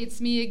 hey,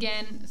 it's me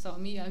again. So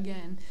me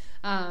again.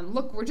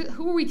 Look,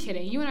 who are we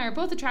kidding? You and I are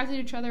both attracted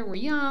to each other. We're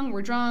young,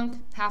 we're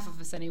drunk, half of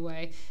us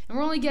anyway, and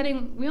we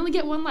only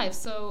get one life.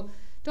 So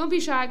don't be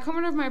shy. Come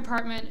over to my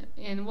apartment,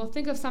 and we'll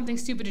think of something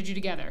stupid to do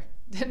together.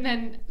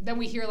 And then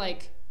we hear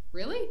like,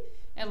 really?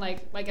 And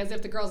like as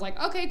if the girl's like,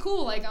 okay,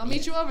 cool, like I'll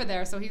meet you over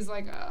there. So he's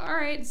like, all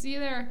right, see you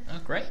there. Oh,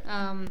 great.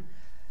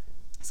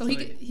 So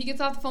he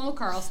gets off the phone with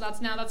Carl. So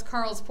that's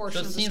Carl's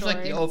portion of the story. So it seems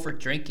like the over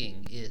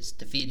drinking is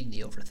defeating the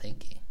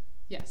overthinking.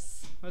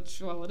 Yes,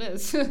 well it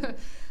is.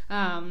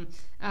 And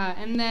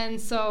then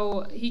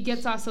so he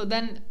gets off. So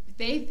then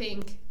they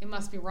think it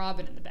must be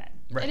Robin in the bed.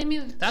 Right. And I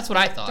mean, that's what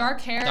I thought.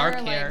 Dark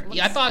hair. Looks...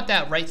 Yeah, I thought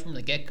that right from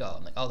the get-go.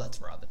 I'm like, oh,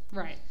 that's Robin.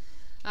 Right.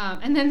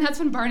 And then that's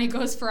when Barney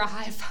goes for a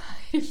high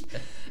five.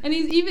 And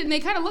they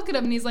kind of look at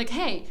him and he's like,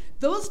 hey,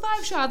 those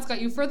 5 shots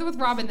got you further with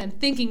Robin than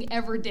thinking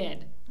ever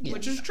did. Yeah.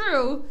 Which is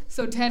true.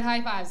 So Ted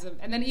high fives him.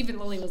 And then even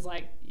Lily was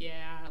like,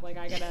 yeah, like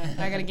I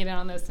gotta get in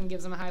on this, and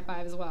gives him a high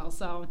five as well.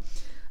 So,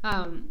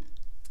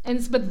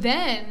 but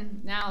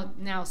then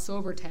now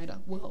sober Ted,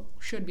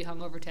 should be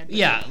hungover Ted.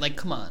 Yeah, like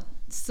come on.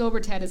 Sober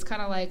Ted is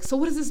kind of like, so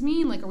what does this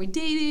mean? Like, are we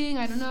dating?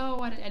 I don't know.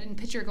 I didn't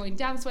picture it going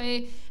down this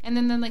way. And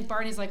then like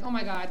Barney's like, oh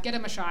my God, get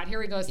him a shot.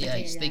 Here he goes. Yeah,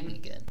 he's thinking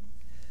again.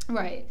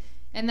 Right.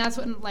 And that's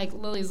when like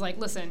Lily's like,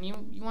 listen, you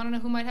want to know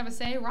who might have a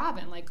say?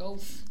 Robin. Like, go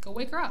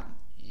wake her up.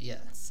 Yeah.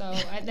 So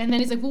and then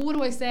he's like, well, what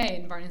do I say?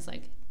 And Barney's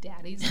like,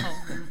 Daddy's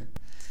home.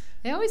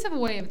 They always have a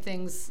way of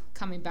things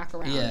coming back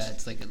around. Yeah,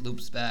 it's like it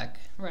loops back.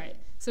 Right.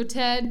 So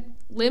Ted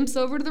limps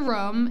over to the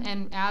room,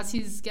 and as he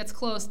gets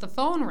close, the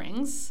phone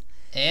rings.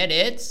 And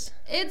it's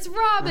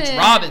Robin. It's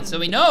Robin. So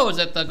he knows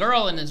that the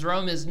girl in his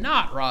room is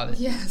not Robin.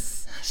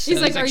 Yes. So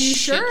he's like, are you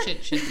sure?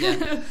 Shit.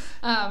 Yeah.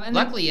 And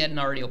luckily, he hadn't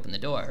already opened the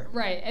door.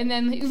 Right. And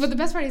then, but the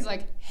best part, he's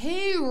like,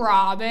 hey,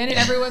 Robin. And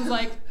everyone's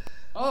like,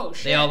 oh,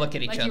 shit. They all look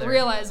at each other. Like, you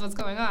realize what's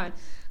going on.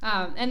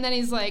 And then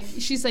she's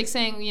like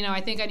saying, I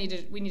think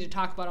we need to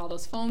talk about all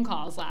those phone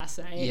calls last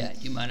night. Yeah,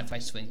 do you mind if I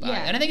swing by?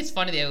 Yeah. And I think it's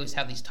funny they always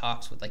have these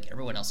talks with like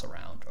everyone else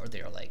around, or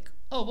they're like,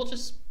 oh, we'll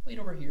just wait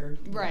over here.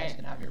 You guys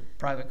can have your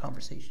private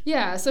conversation.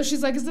 Yeah, so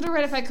she's like, is it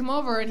alright if I come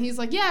over? And he's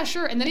like, yeah,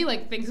 sure. And then he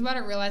like thinks about it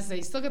and realizes that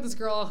he's still got this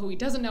girl who he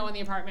doesn't know in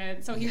the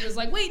apartment. So he was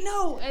like, wait,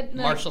 no. And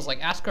Marshall's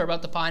like, ask her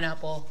about the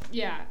pineapple.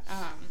 Yeah,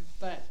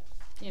 but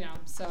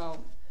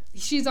so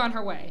she's on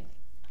her way.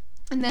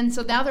 And then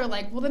so now they're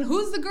like, well, then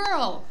who's the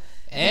girl?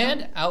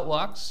 And out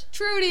walks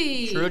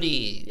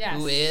Trudy. Yes.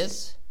 Who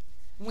is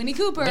Winnie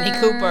Cooper.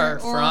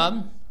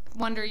 From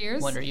Wonder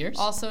Years. Wonder Years.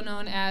 Also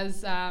known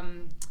as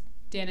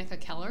Danica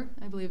Keller,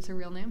 I believe is her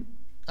real name.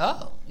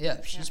 Oh,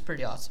 yeah. She's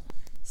pretty awesome.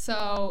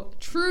 So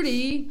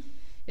Trudy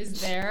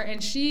is there,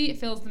 and she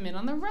fills them in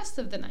on the rest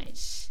of the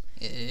night.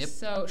 Yep.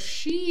 So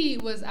she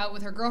was out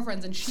with her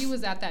girlfriends, and she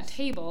was at that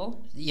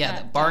table. Yeah,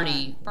 that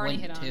Barney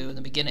went hit to in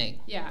the beginning.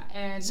 Yeah,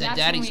 and said that's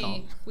Daddy's when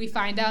home. We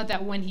find out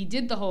that when he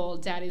did the whole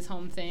Daddy's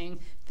home thing,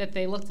 that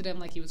they looked at him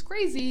like he was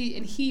crazy,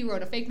 and he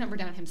wrote a fake number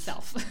down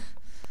himself.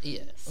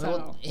 Yeah. So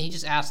well, he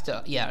just asked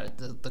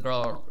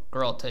the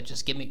girl to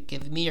just give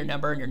me your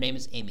number, and your name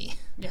is Amy.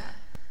 Yeah.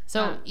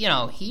 So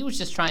he was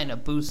just trying to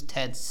boost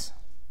Ted's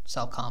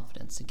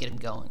self-confidence and get him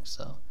going.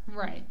 So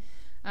right.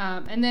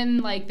 And then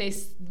like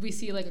we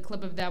see like a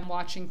clip of them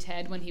watching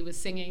Ted when he was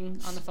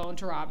singing on the phone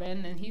to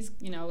Robin, and he's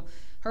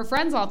her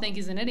friends all think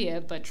he's an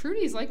idiot, but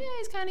Trudy's like,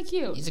 he's kind of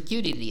cute. He's a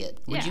cute idiot.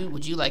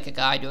 Would you like a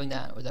guy doing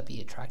that? Would that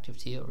be attractive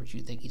to you, or would you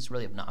think he's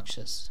really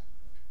obnoxious?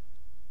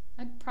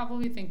 I'd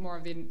probably think more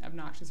of the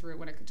obnoxious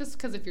route just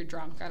because if you're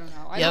drunk, I don't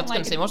know. I was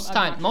gonna say most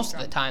of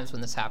the times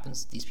when this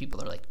happens, these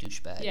people are like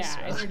douchebags. Yeah,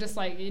 and you're just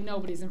like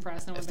nobody's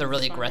impressed. No if they're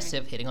really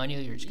aggressive, hitting on you,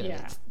 you're just gonna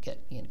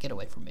get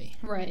away from me.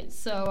 Right.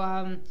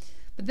 So,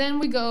 but then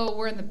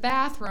we're in the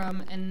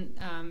bathroom,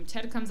 and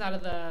Ted comes out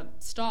of the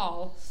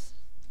stall.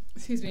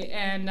 Excuse me,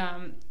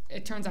 and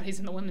it turns out he's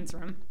in the women's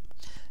room.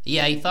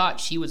 Yeah, he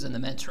thought she was in the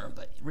men's room,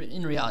 but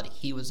in reality,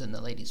 he was in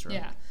the ladies' room.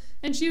 Yeah.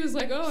 And she was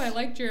like, oh, I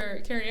liked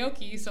your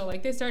karaoke. So,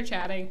 like, they start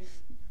chatting.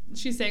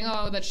 She's saying,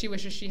 that she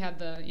wishes she had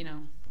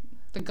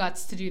the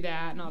guts to do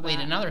that and all that. Wait,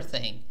 another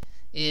thing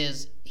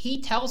is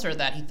he tells her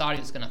that he thought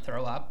he was going to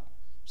throw up.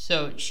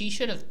 So she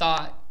should have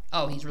thought,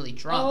 oh, he's really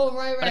drunk. Oh,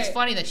 right. But it's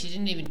funny that she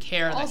didn't even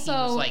care that he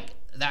was, like,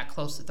 that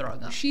close to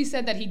throwing up. She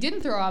said that he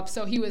didn't throw up,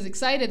 so he was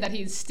excited that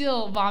he's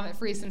still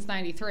vomit-free since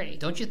 93.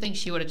 Don't you think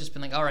she would have just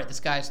been like, all right, this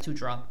guy's too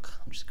drunk.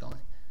 I'm just going.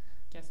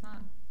 Guess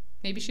not.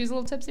 Maybe she's a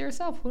little tipsy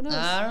herself. Who knows?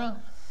 I don't know.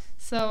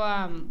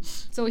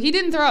 So he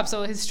didn't throw up,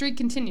 so his streak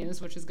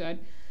continues, which is good.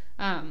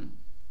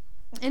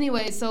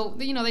 Anyway, so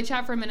they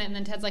chat for a minute, and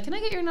then Ted's like, "Can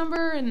I get your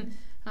number?" And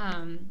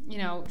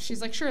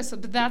she's like, "Sure." So,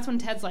 but that's when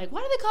Ted's like,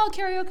 "Why do they call it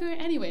karaoke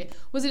anyway?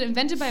 Was it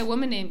invented by a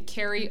woman named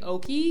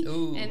karaoke?"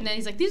 Ooh. And then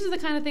he's like, "These are the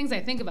kind of things I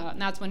think about."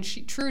 And that's when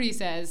Trudy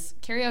says,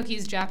 "Karaoke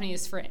is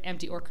Japanese for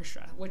empty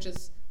orchestra," which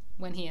is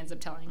when he ends up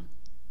telling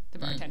the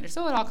bartender.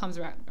 So it all comes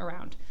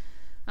around.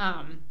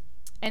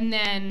 And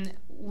then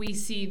we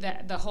see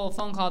that the whole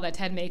phone call that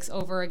Ted makes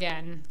over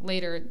again.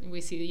 Later,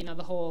 we see,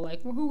 the whole,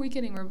 like, well, who are we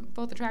kidding? We're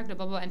both attractive,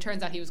 blah, blah, blah. And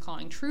turns out he was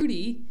calling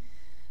Trudy.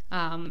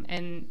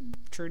 And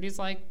Trudy's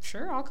like,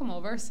 sure, I'll come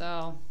over.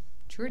 So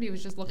Trudy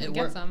was just looking to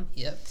get some.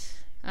 Yep.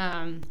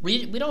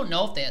 We don't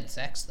know if they had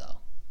sex, though.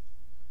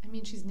 I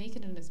mean, she's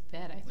naked in his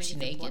bed, I think. Was she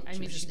naked? I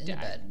mean, she's in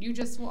bed.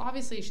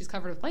 Obviously she's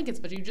covered with blankets,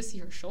 but you just see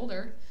her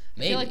shoulder.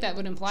 Maybe. I feel like that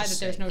would imply that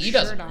there's no shirt on. He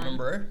doesn't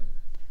remember.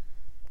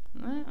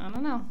 I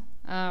don't know.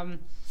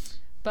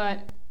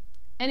 But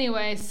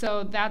anyway,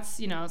 so that's,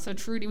 so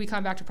Trudy, we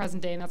come back to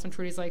present day, and that's when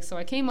Trudy's like, so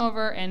I came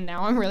over, and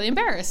now I'm really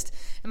embarrassed.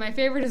 And my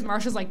favorite is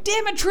Marsha's like,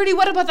 damn it, Trudy,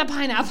 what about the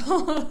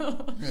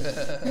pineapple?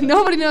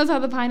 Nobody knows how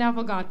the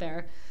pineapple got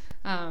there.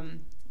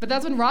 But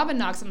that's when Robin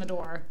knocks on the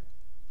door,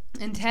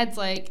 and Ted's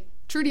like,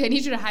 Trudy, I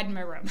need you to hide in my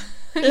room.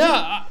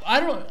 Yeah, I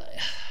don't...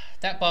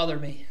 That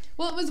bothered me.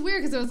 Well, it was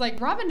weird because it was like,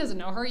 Robin doesn't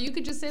know her. You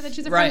could just say that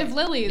she's a friend of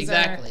Lily's.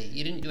 Exactly.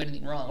 You didn't do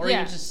anything wrong. Or you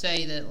just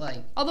say that, like...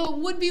 Although it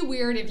would be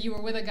weird if you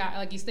were with a guy,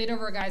 like you stayed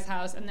over a guy's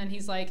house and then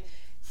he's like,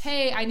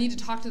 hey, I need to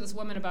talk to this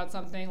woman about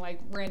something, like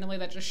randomly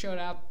that just showed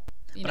up.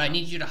 But I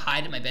need you to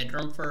hide in my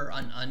bedroom for...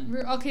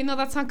 Okay, no,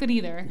 that's not good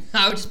either.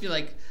 I would just be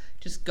like,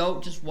 just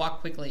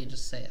walk quickly and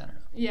just say, I don't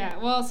know. Yeah,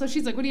 well, so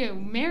she's like, what are you,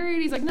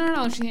 married? He's like,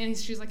 no.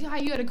 She's like, yeah,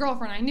 you had a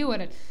girlfriend. I knew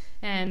it.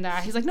 And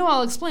he's like, no,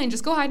 I'll explain.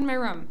 Just go hide in my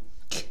room.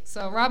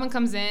 So Robin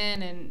comes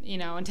in and,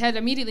 and Ted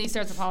immediately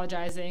starts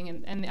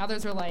apologizing. And the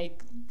others are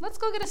like, let's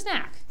go get a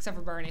snack. Except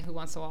for Barney, who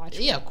wants to watch.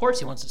 Yeah, of course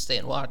he wants to stay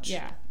and watch.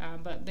 Yeah,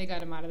 but they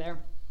got him out of there.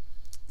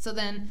 So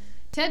then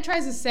Ted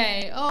tries to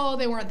say, oh,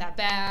 they weren't that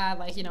bad.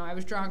 Like, I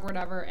was drunk or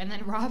whatever. And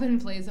then Robin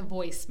plays a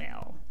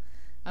voicemail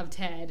of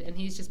Ted, and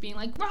he's just being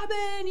like, Robin,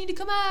 you need to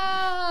come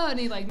out, and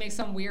he like makes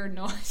some weird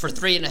noise for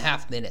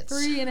 3.5 minutes. 3.5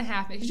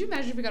 minutes. Could you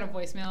imagine if we got a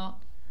voicemail?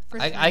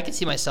 I could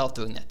see myself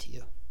doing that to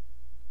you.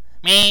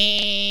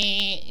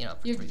 Me,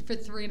 for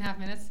 3.5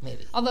 minutes.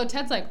 Maybe. Although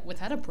Ted's like,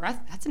 without a breath,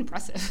 that's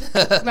impressive.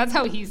 That's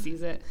how he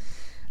sees it.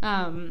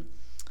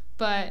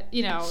 But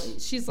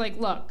she's like,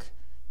 look.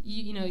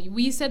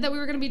 We said that we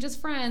were going to be just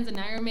friends, and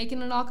now you're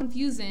making it all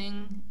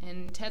confusing.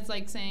 And Ted's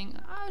like saying,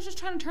 I was just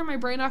trying to turn my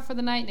brain off for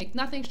the night. Nick,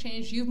 nothing's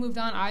changed. You've moved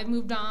on. I've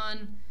moved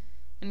on.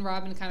 And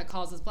Robin kind of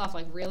calls his bluff,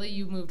 like, really?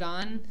 You moved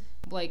on?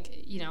 Like,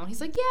 he's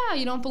like, yeah,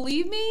 you don't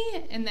believe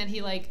me? And then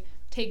he, like,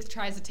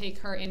 tries to take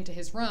her into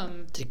his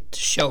room. To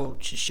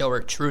show her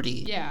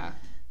Trudy. Yeah.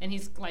 And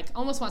he's, like,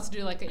 almost wants to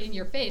do, like, in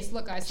your face,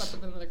 look, I slept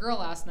with another girl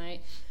last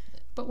night.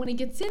 But when he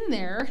gets in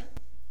there...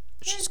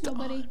 She's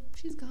gone.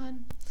 She's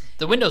gone.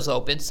 The window's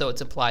open, so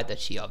it's implied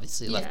that she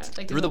obviously left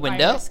through the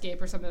window. Fire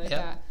escape or something like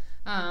that.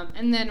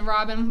 And then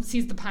Robin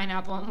sees the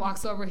pineapple and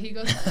walks over.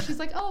 She's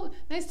like, oh,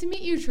 nice to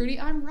meet you, Trudy.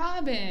 I'm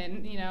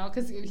Robin,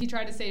 because he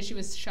tried to say she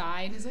was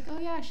shy. And he's like, oh,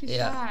 yeah, she's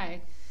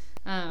shy.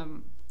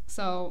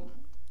 So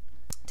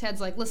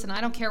Ted's like, listen,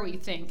 I don't care what you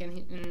think.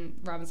 And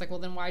Robin's like, well,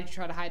 then why'd you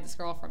try to hide this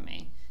girl from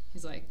me?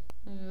 He's like,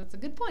 that's a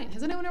good point.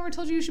 Has anyone ever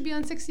told you should be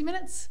on 60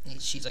 Minutes?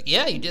 She's like,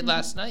 yeah, you did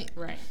last night.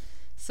 Right.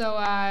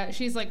 So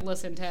she's like,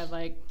 listen, Ted,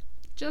 like,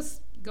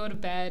 just go to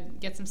bed,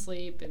 get some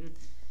sleep, and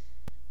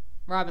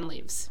Robin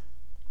leaves.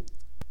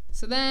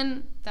 So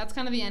then that's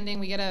kind of the ending.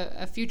 We get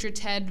a future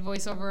Ted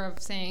voiceover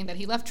of saying that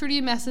he left Trudy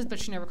a message, but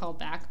she never called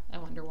back. I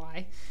wonder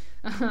why.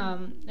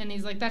 And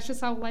he's like, that's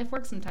just how life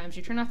works sometimes.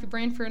 You turn off your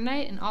brain for a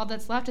night, and all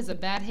that's left is a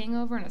bad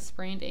hangover and a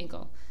sprained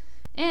ankle.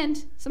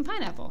 And some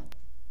pineapple,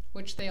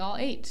 which they all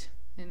ate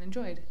and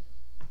enjoyed.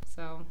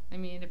 So, I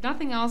mean, if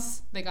nothing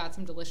else, they got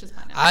some delicious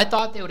pineapple. I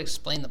thought they would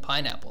explain the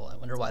pineapple. I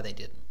wonder why they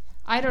didn't.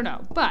 I don't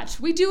know. But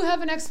we do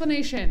have an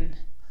explanation.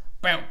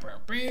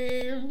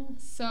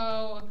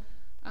 So,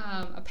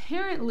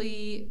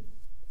 apparently,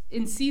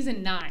 in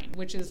season 9,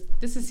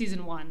 this is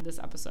season 1, this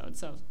episode.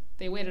 So,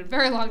 they waited a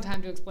very long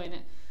time to explain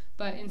it.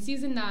 But in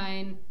season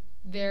 9,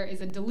 there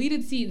is a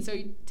deleted scene. So,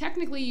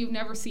 technically, you've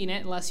never seen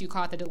it unless you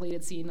caught the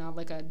deleted scene of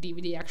like a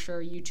DVD extra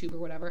or YouTube or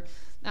whatever.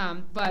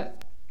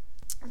 But...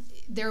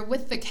 they're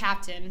with the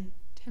captain.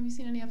 Have you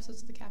seen any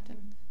episodes of the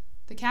captain?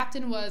 The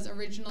captain was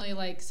originally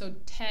so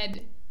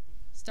Ted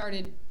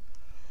started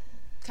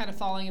kind of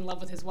falling in love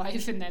with his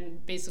wife and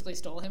then basically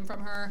stole him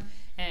from her.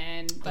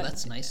 But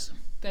that's nice.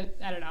 But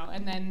I don't know.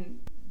 And then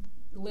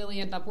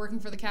Lily ended up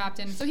working for the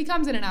captain. So he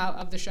comes in and out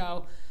of the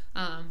show.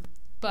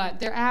 But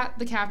they're at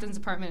the captain's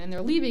apartment and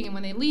they're leaving. And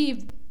when they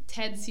leave,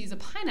 Ted sees a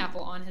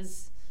pineapple on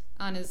his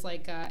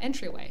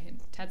entryway.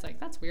 And Ted's like,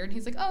 that's weird. And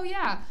he's like, oh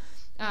yeah.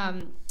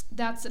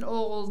 That's an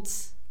old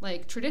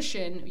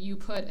tradition. You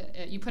put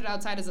it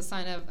outside as a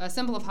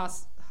symbol of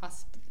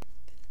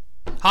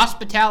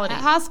hospitality.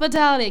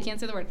 Hospitality. I can't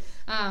say the word.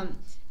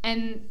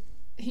 And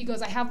he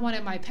goes, I have one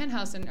at my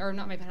penthouse, or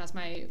not my penthouse,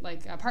 my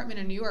apartment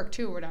in New York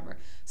too, or whatever.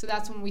 So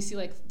that's when we see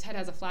Ted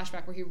has a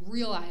flashback where he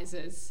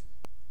realizes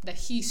that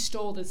he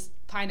stole this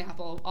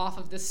pineapple off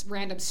of this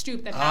random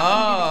stoop that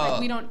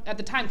happened. We don't at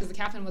the time because the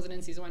captain wasn't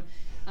in season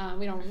 1.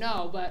 We don't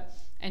know, but.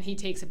 And he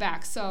takes it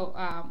back. So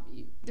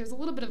there's a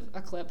little bit of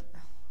a clip.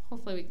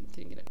 Hopefully we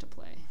can get it to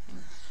play.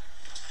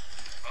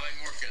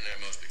 I'm working there,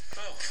 Mosby.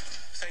 Oh,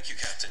 thank you,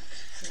 Captain.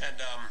 And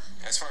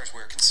as far as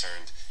we're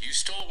concerned, you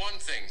stole one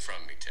thing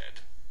from me, Ted.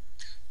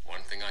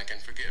 One thing I can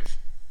forgive.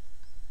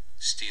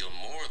 Steal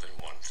more than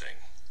one thing.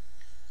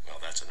 Well,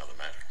 that's another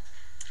matter.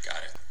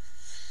 Got it.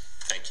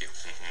 Thank you.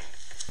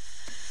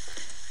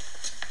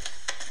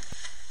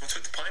 What's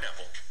with the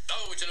pineapple?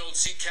 Oh, it's an old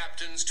sea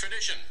captain's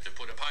tradition to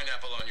put a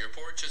pineapple on your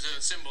porch as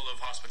a symbol of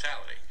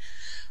hospitality.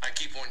 I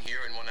keep one here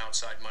and one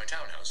outside my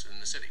townhouse in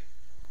the city.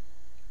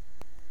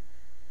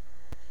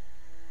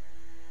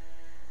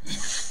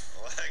 It's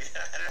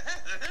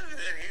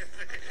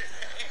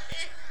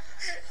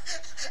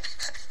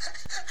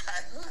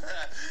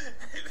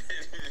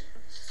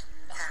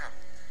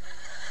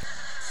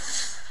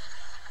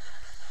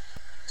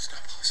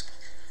not possible.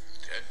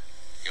 Ted,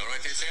 you all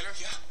right there, sailor?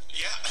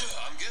 Yeah,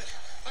 I'm good.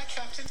 Bye,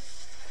 Captain.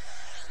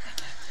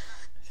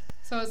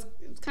 So it's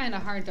kind of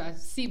of hard to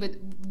see, but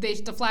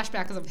the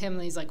flashback is of him,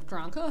 and he's like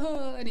drunk,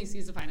 and he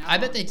sees the pineapple. I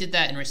bet they did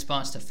that in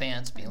response to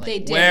fans being like, They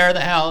did. where the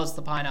hell is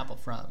the pineapple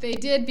from? They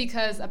did,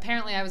 because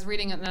apparently I was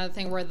reading another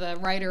thing where the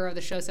writer of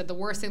the show said the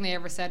worst thing they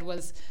ever said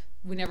was,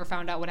 we never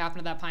found out what happened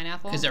to that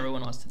pineapple. Because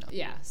everyone wants to know.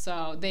 Yeah,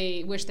 so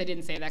they wish they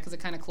didn't say that because it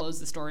kind of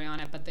closed the story on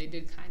it, but they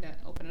did kind of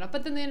open it up.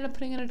 But then they ended up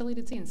putting in a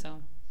deleted scene,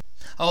 so.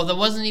 Oh, that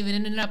wasn't even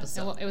in an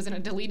episode. It was in a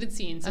deleted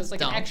scene, so That's it's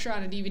like dumb. an extra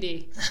on a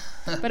DVD.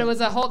 But there was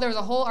a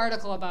whole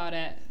article about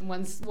it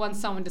once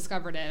someone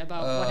discovered it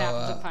about what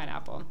happened to the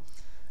pineapple.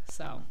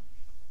 So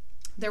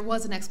there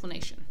was an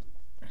explanation.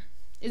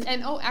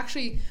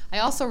 Actually, I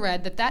also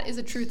read that is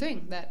a true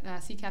thing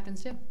that sea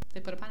captains do. They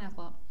put a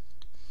pineapple out.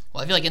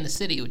 Well, I feel like in the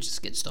city it would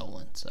just get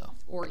stolen, so.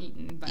 Or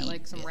eaten by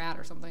some rat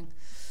or something.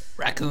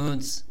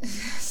 Raccoons.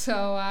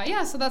 So,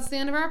 so that's the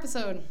end of our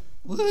episode.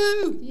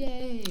 Woo!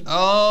 Yay.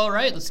 All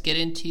right, let's get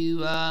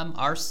into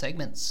our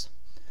segments.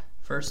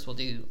 First,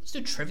 let's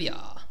do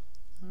trivia.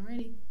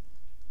 Alrighty.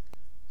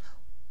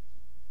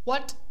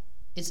 What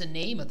is the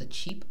name of the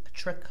Cheap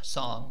Trick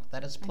song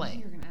that is I playing?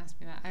 knew you were going to ask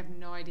me that. I have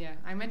no idea.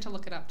 I meant to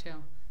look it up,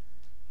 too.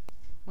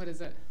 What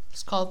is it?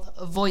 It's called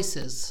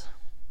Voices.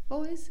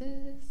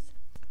 Voices.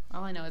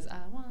 All I know is I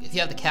want. If you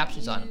have the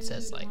captions on, it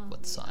says like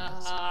what the song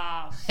is.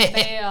 Ah,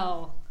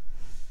 fail.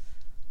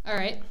 All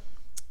right.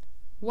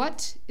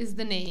 What is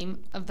the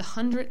name of the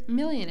 100th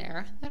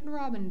millionaire that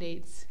Robin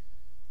dates?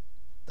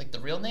 Like the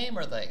real name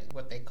or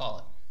what they call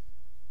it?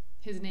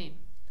 His name.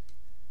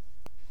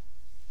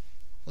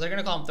 Well, they're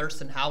gonna call him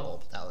Thurston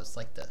Howell, but that was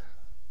like the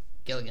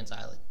Gilligan's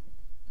Island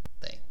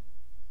thing.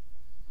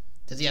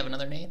 Does he have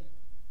another name?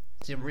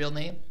 Is he a real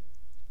name?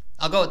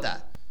 I'll go with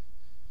that.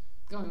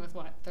 Going with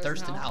what?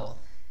 Thurston Howell.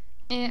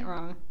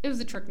 Wrong. It was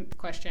a trick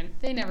question.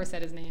 They never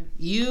said his name.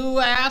 You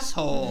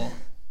asshole.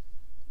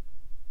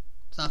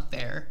 It's not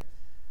fair.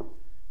 I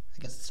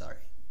guess it's sorry.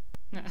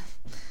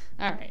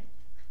 All right.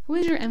 Who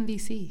is your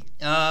MVC?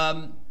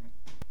 I'm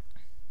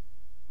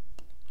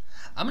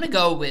gonna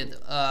go with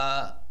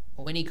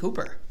Winnie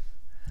Cooper.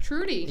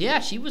 Trudy. Yeah,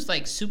 she was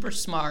like super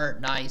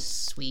smart, nice,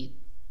 sweet.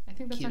 I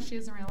think that's cute. how she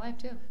is in real life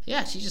too.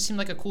 Yeah, she just seemed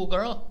like a cool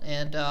girl,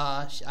 and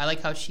I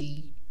like how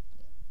she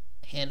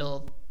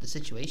handled the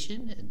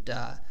situation, and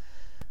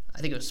I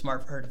think it was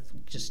smart for her to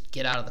just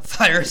get out of the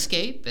fire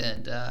escape,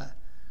 and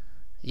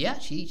yeah,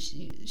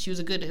 she was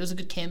a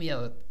good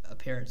cameo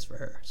appearance for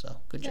her. So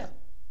good job.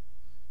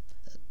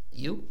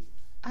 You?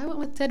 I went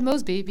with Ted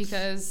Mosby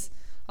because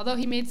although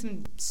he made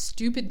some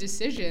stupid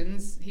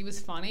decisions, he was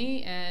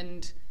funny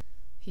and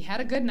he had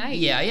a good night.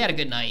 Yeah, he had a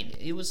good night.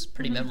 It was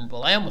pretty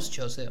memorable. I almost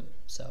chose him.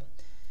 So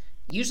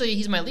usually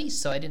he's my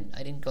least, so I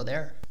didn't go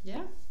there.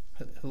 Yeah.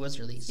 Who was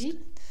your least? See?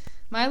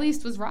 My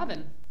least was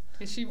Robin.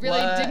 She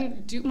really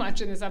didn't do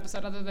much in this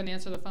episode other than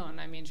answer the phone.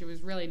 I mean, she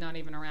was really not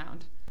even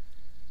around.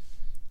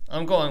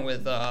 I'm going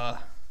with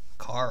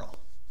Carl.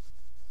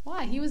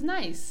 Why? He was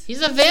nice.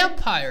 He's a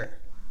vampire.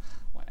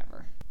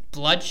 Whatever.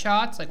 Blood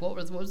shots? Like what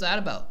was that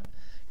about?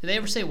 Did they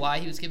ever say why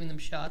he was giving them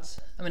shots?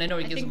 I mean, I know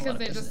he gives them a lot of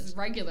business. I think because they're just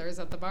regulars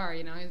at the bar,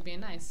 he was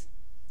being nice.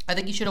 I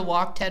think you should have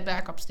walked Ted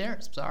back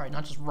upstairs. Sorry,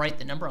 not just write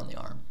the number on the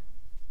arm.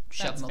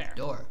 Shove him out the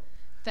door.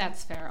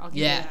 That's fair. I'll give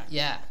you that.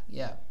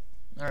 Yeah.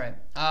 All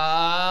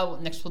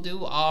right. Next we'll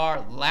do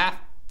our laugh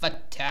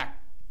attack.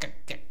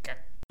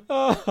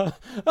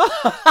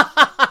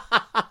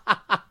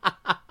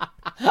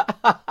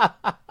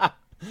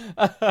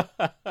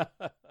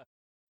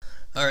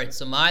 All right,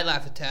 so my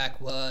laugh attack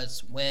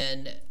was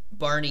when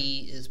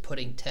Barney is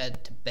putting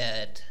Ted to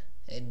bed,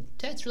 and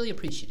Ted's really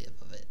appreciative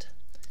of it.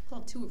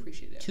 Well, too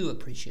appreciative. Too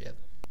appreciative.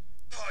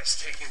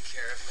 Always taking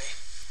care of me.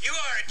 You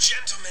are a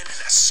gentleman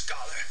and a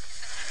scholar.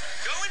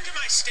 Go into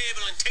my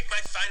stable and take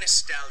my finest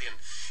stallion.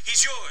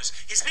 He's yours.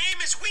 His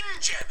name is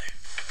Windjammer.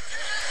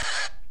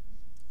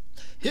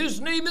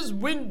 His name is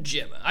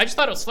Windjammer. I just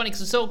thought it was funny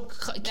because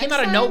it came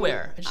out of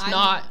nowhere.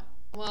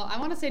 Well, I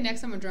want to say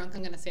next time I'm drunk,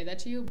 I'm going to say that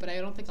to you, but I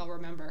don't think I'll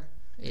remember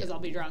because I'll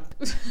be drunk.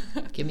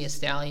 Give me a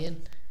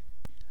stallion.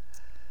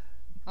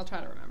 I'll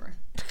try to remember.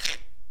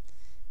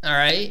 All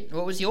right.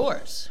 What was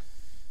yours?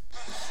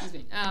 Excuse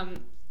me.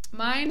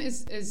 Mine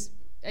is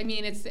I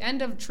mean, it's the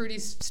end of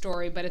Trudy's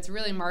story, but it's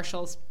really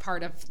Marshall's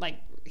part of, like,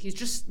 he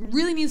just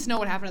really needs to know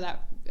what happened to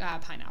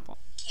that pineapple.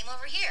 Came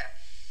over here.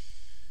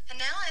 And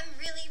now I'm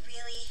really,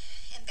 really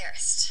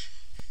embarrassed.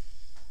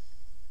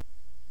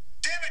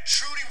 Damn it,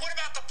 Trudy, what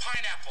about the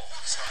pineapple?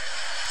 Sorry.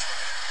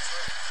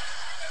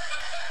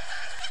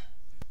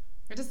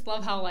 I just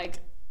love how, like,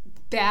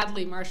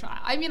 badly Marshall...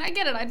 I mean, I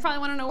get it. I'd probably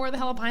want to know where the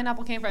hell a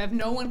pineapple came from. If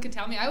no one could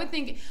tell me, I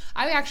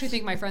actually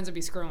think my friends would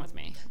be screwing with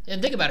me.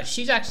 And think about it.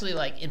 She's actually,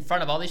 like, in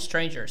front of all these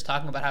strangers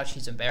talking about how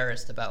she's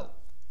embarrassed about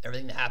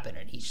everything that happened,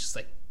 and he's just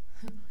like,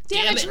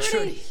 damn it,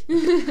 Trudy.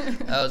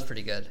 That was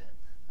pretty good.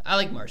 I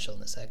like Marshall in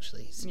this,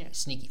 actually. He's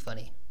sneaky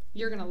funny.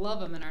 You're going to love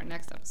him in our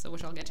next episode,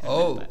 which I'll get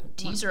to. But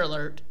teaser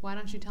alert. Why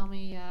don't you tell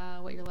me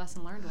what your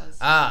lesson learned was?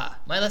 My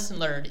lesson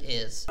learned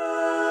is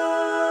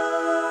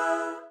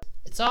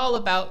it's all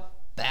about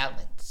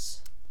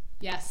balance.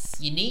 Yes.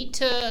 You need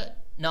to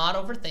not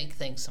overthink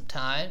things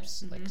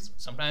sometimes. Mm-hmm. Like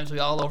sometimes we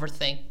all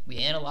overthink, we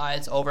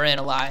analyze,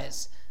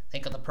 overanalyze,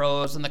 think of the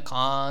pros and the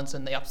cons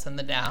and the ups and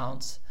the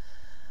downs.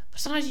 But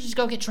sometimes you just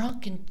go get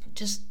drunk and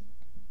just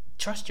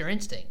trust your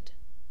instinct.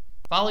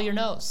 Follow your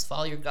nose,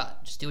 follow your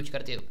gut. Just do what you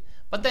got to do.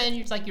 But then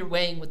you're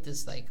weighing with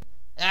this you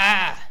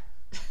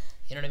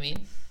know what I mean?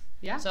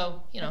 Yeah.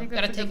 So,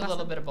 got to take a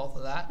little bit of both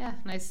of that. Yeah,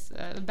 nice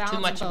balance. Too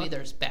much of of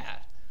either is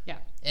bad. Yeah.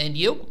 And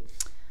you?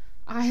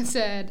 I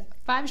said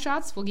 5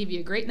 shots will give you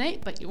a great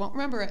night, but you won't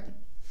remember it.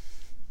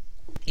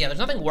 Yeah, there's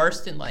nothing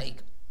worse than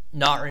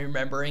not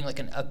remembering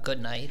a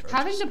good night. Or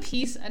having to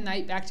piece a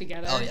night back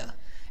together. Oh yeah.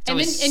 And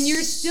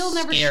you're still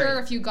never scary. sure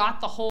if you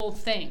got the whole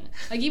thing.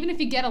 Even if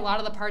you get a lot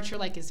of the parts, you're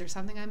like, is there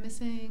something I'm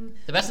missing?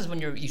 The best is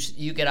when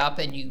you get up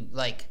and you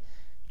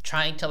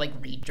trying to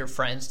read your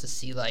friends to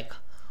see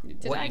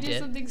did what I you do did.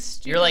 Something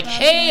stupid? You're like,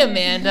 hey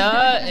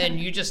Amanda, and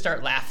you just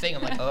start laughing.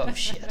 I'm like, oh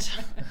shit.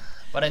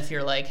 But if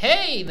you're like,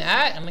 hey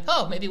Matt, I'm like,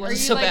 oh, maybe it wasn't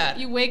so bad.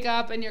 You wake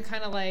up and you're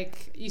kind of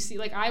you see,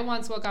 I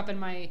once woke up and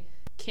my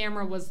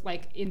camera was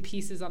in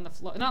pieces on the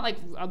floor, not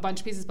a bunch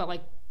of pieces,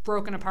 but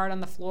broken apart on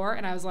the floor,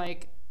 and I was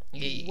like,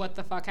 what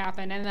the fuck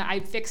happened? And then I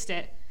fixed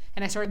it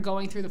and I started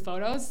going through the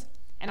photos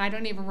and I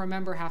don't even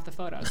remember half the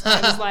photos. I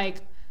was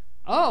like,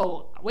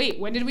 oh wait,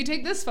 when did we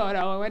take this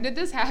photo? When did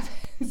this happen?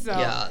 So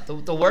yeah,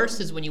 the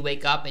worst is when you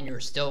wake up and you're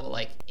still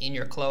in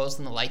your clothes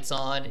and the lights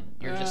on and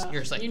you're just oh,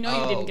 you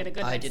didn't get a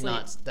good night's I did sleep.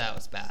 Not, that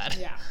was bad.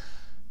 Yeah.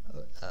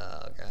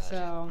 Oh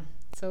god.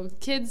 So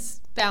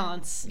kids,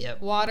 balance. Yep.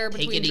 Water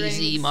between drinks. Take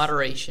it easy,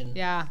 moderation.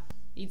 Yeah.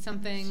 Eat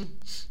something.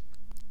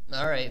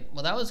 All right.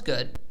 Well, that was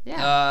good.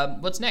 Yeah.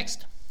 What's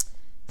next?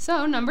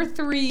 So number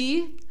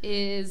 3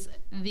 is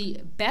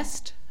the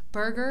best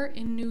burger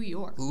in New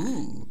York.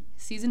 Ooh.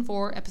 Season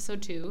 4,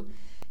 episode 2.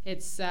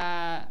 It's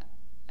a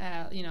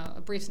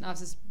brief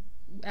synopsis.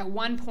 At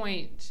one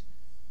point,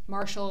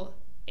 Marshall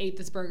ate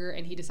this burger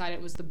and he decided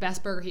it was the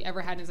best burger he ever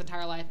had in his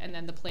entire life, and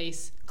then the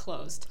place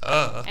closed.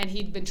 And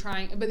he'd been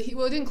trying, but it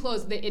didn't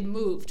close. It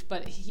moved,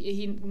 but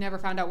he never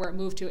found out where it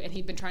moved to, and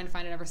he'd been trying to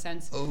find it ever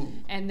since. Ooh.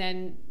 And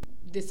then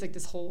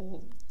this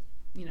whole,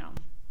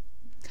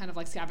 kind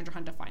of scavenger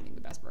hunt of finding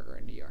the best burger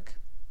in New York.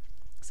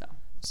 So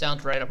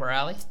sounds right up our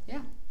alley.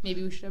 Yeah,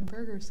 maybe we should have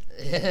burgers.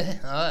 Oh,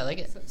 I like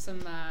it.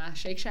 Some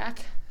Shake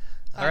Shack.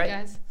 All right,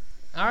 guys.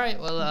 All right.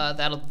 Well,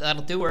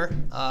 that'll do her.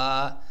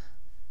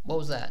 What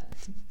was that?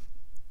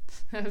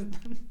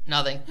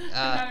 Nothing.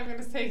 I'm not even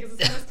gonna say because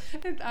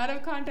it's out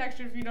of context.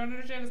 If you don't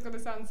understand, it's gonna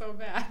sound so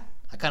bad.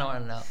 I kind of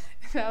want to know.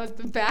 That was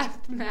the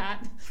bath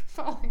mat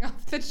falling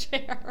off the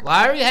chair.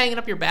 Why are you hanging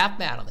up your bath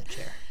mat on the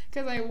chair?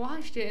 Because I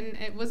washed it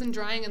and it wasn't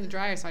drying in the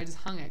dryer, so I just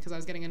hung it because I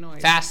was getting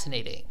annoyed.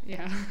 Fascinating.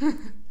 Yeah.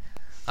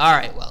 All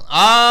right. Well,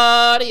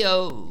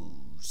 adios.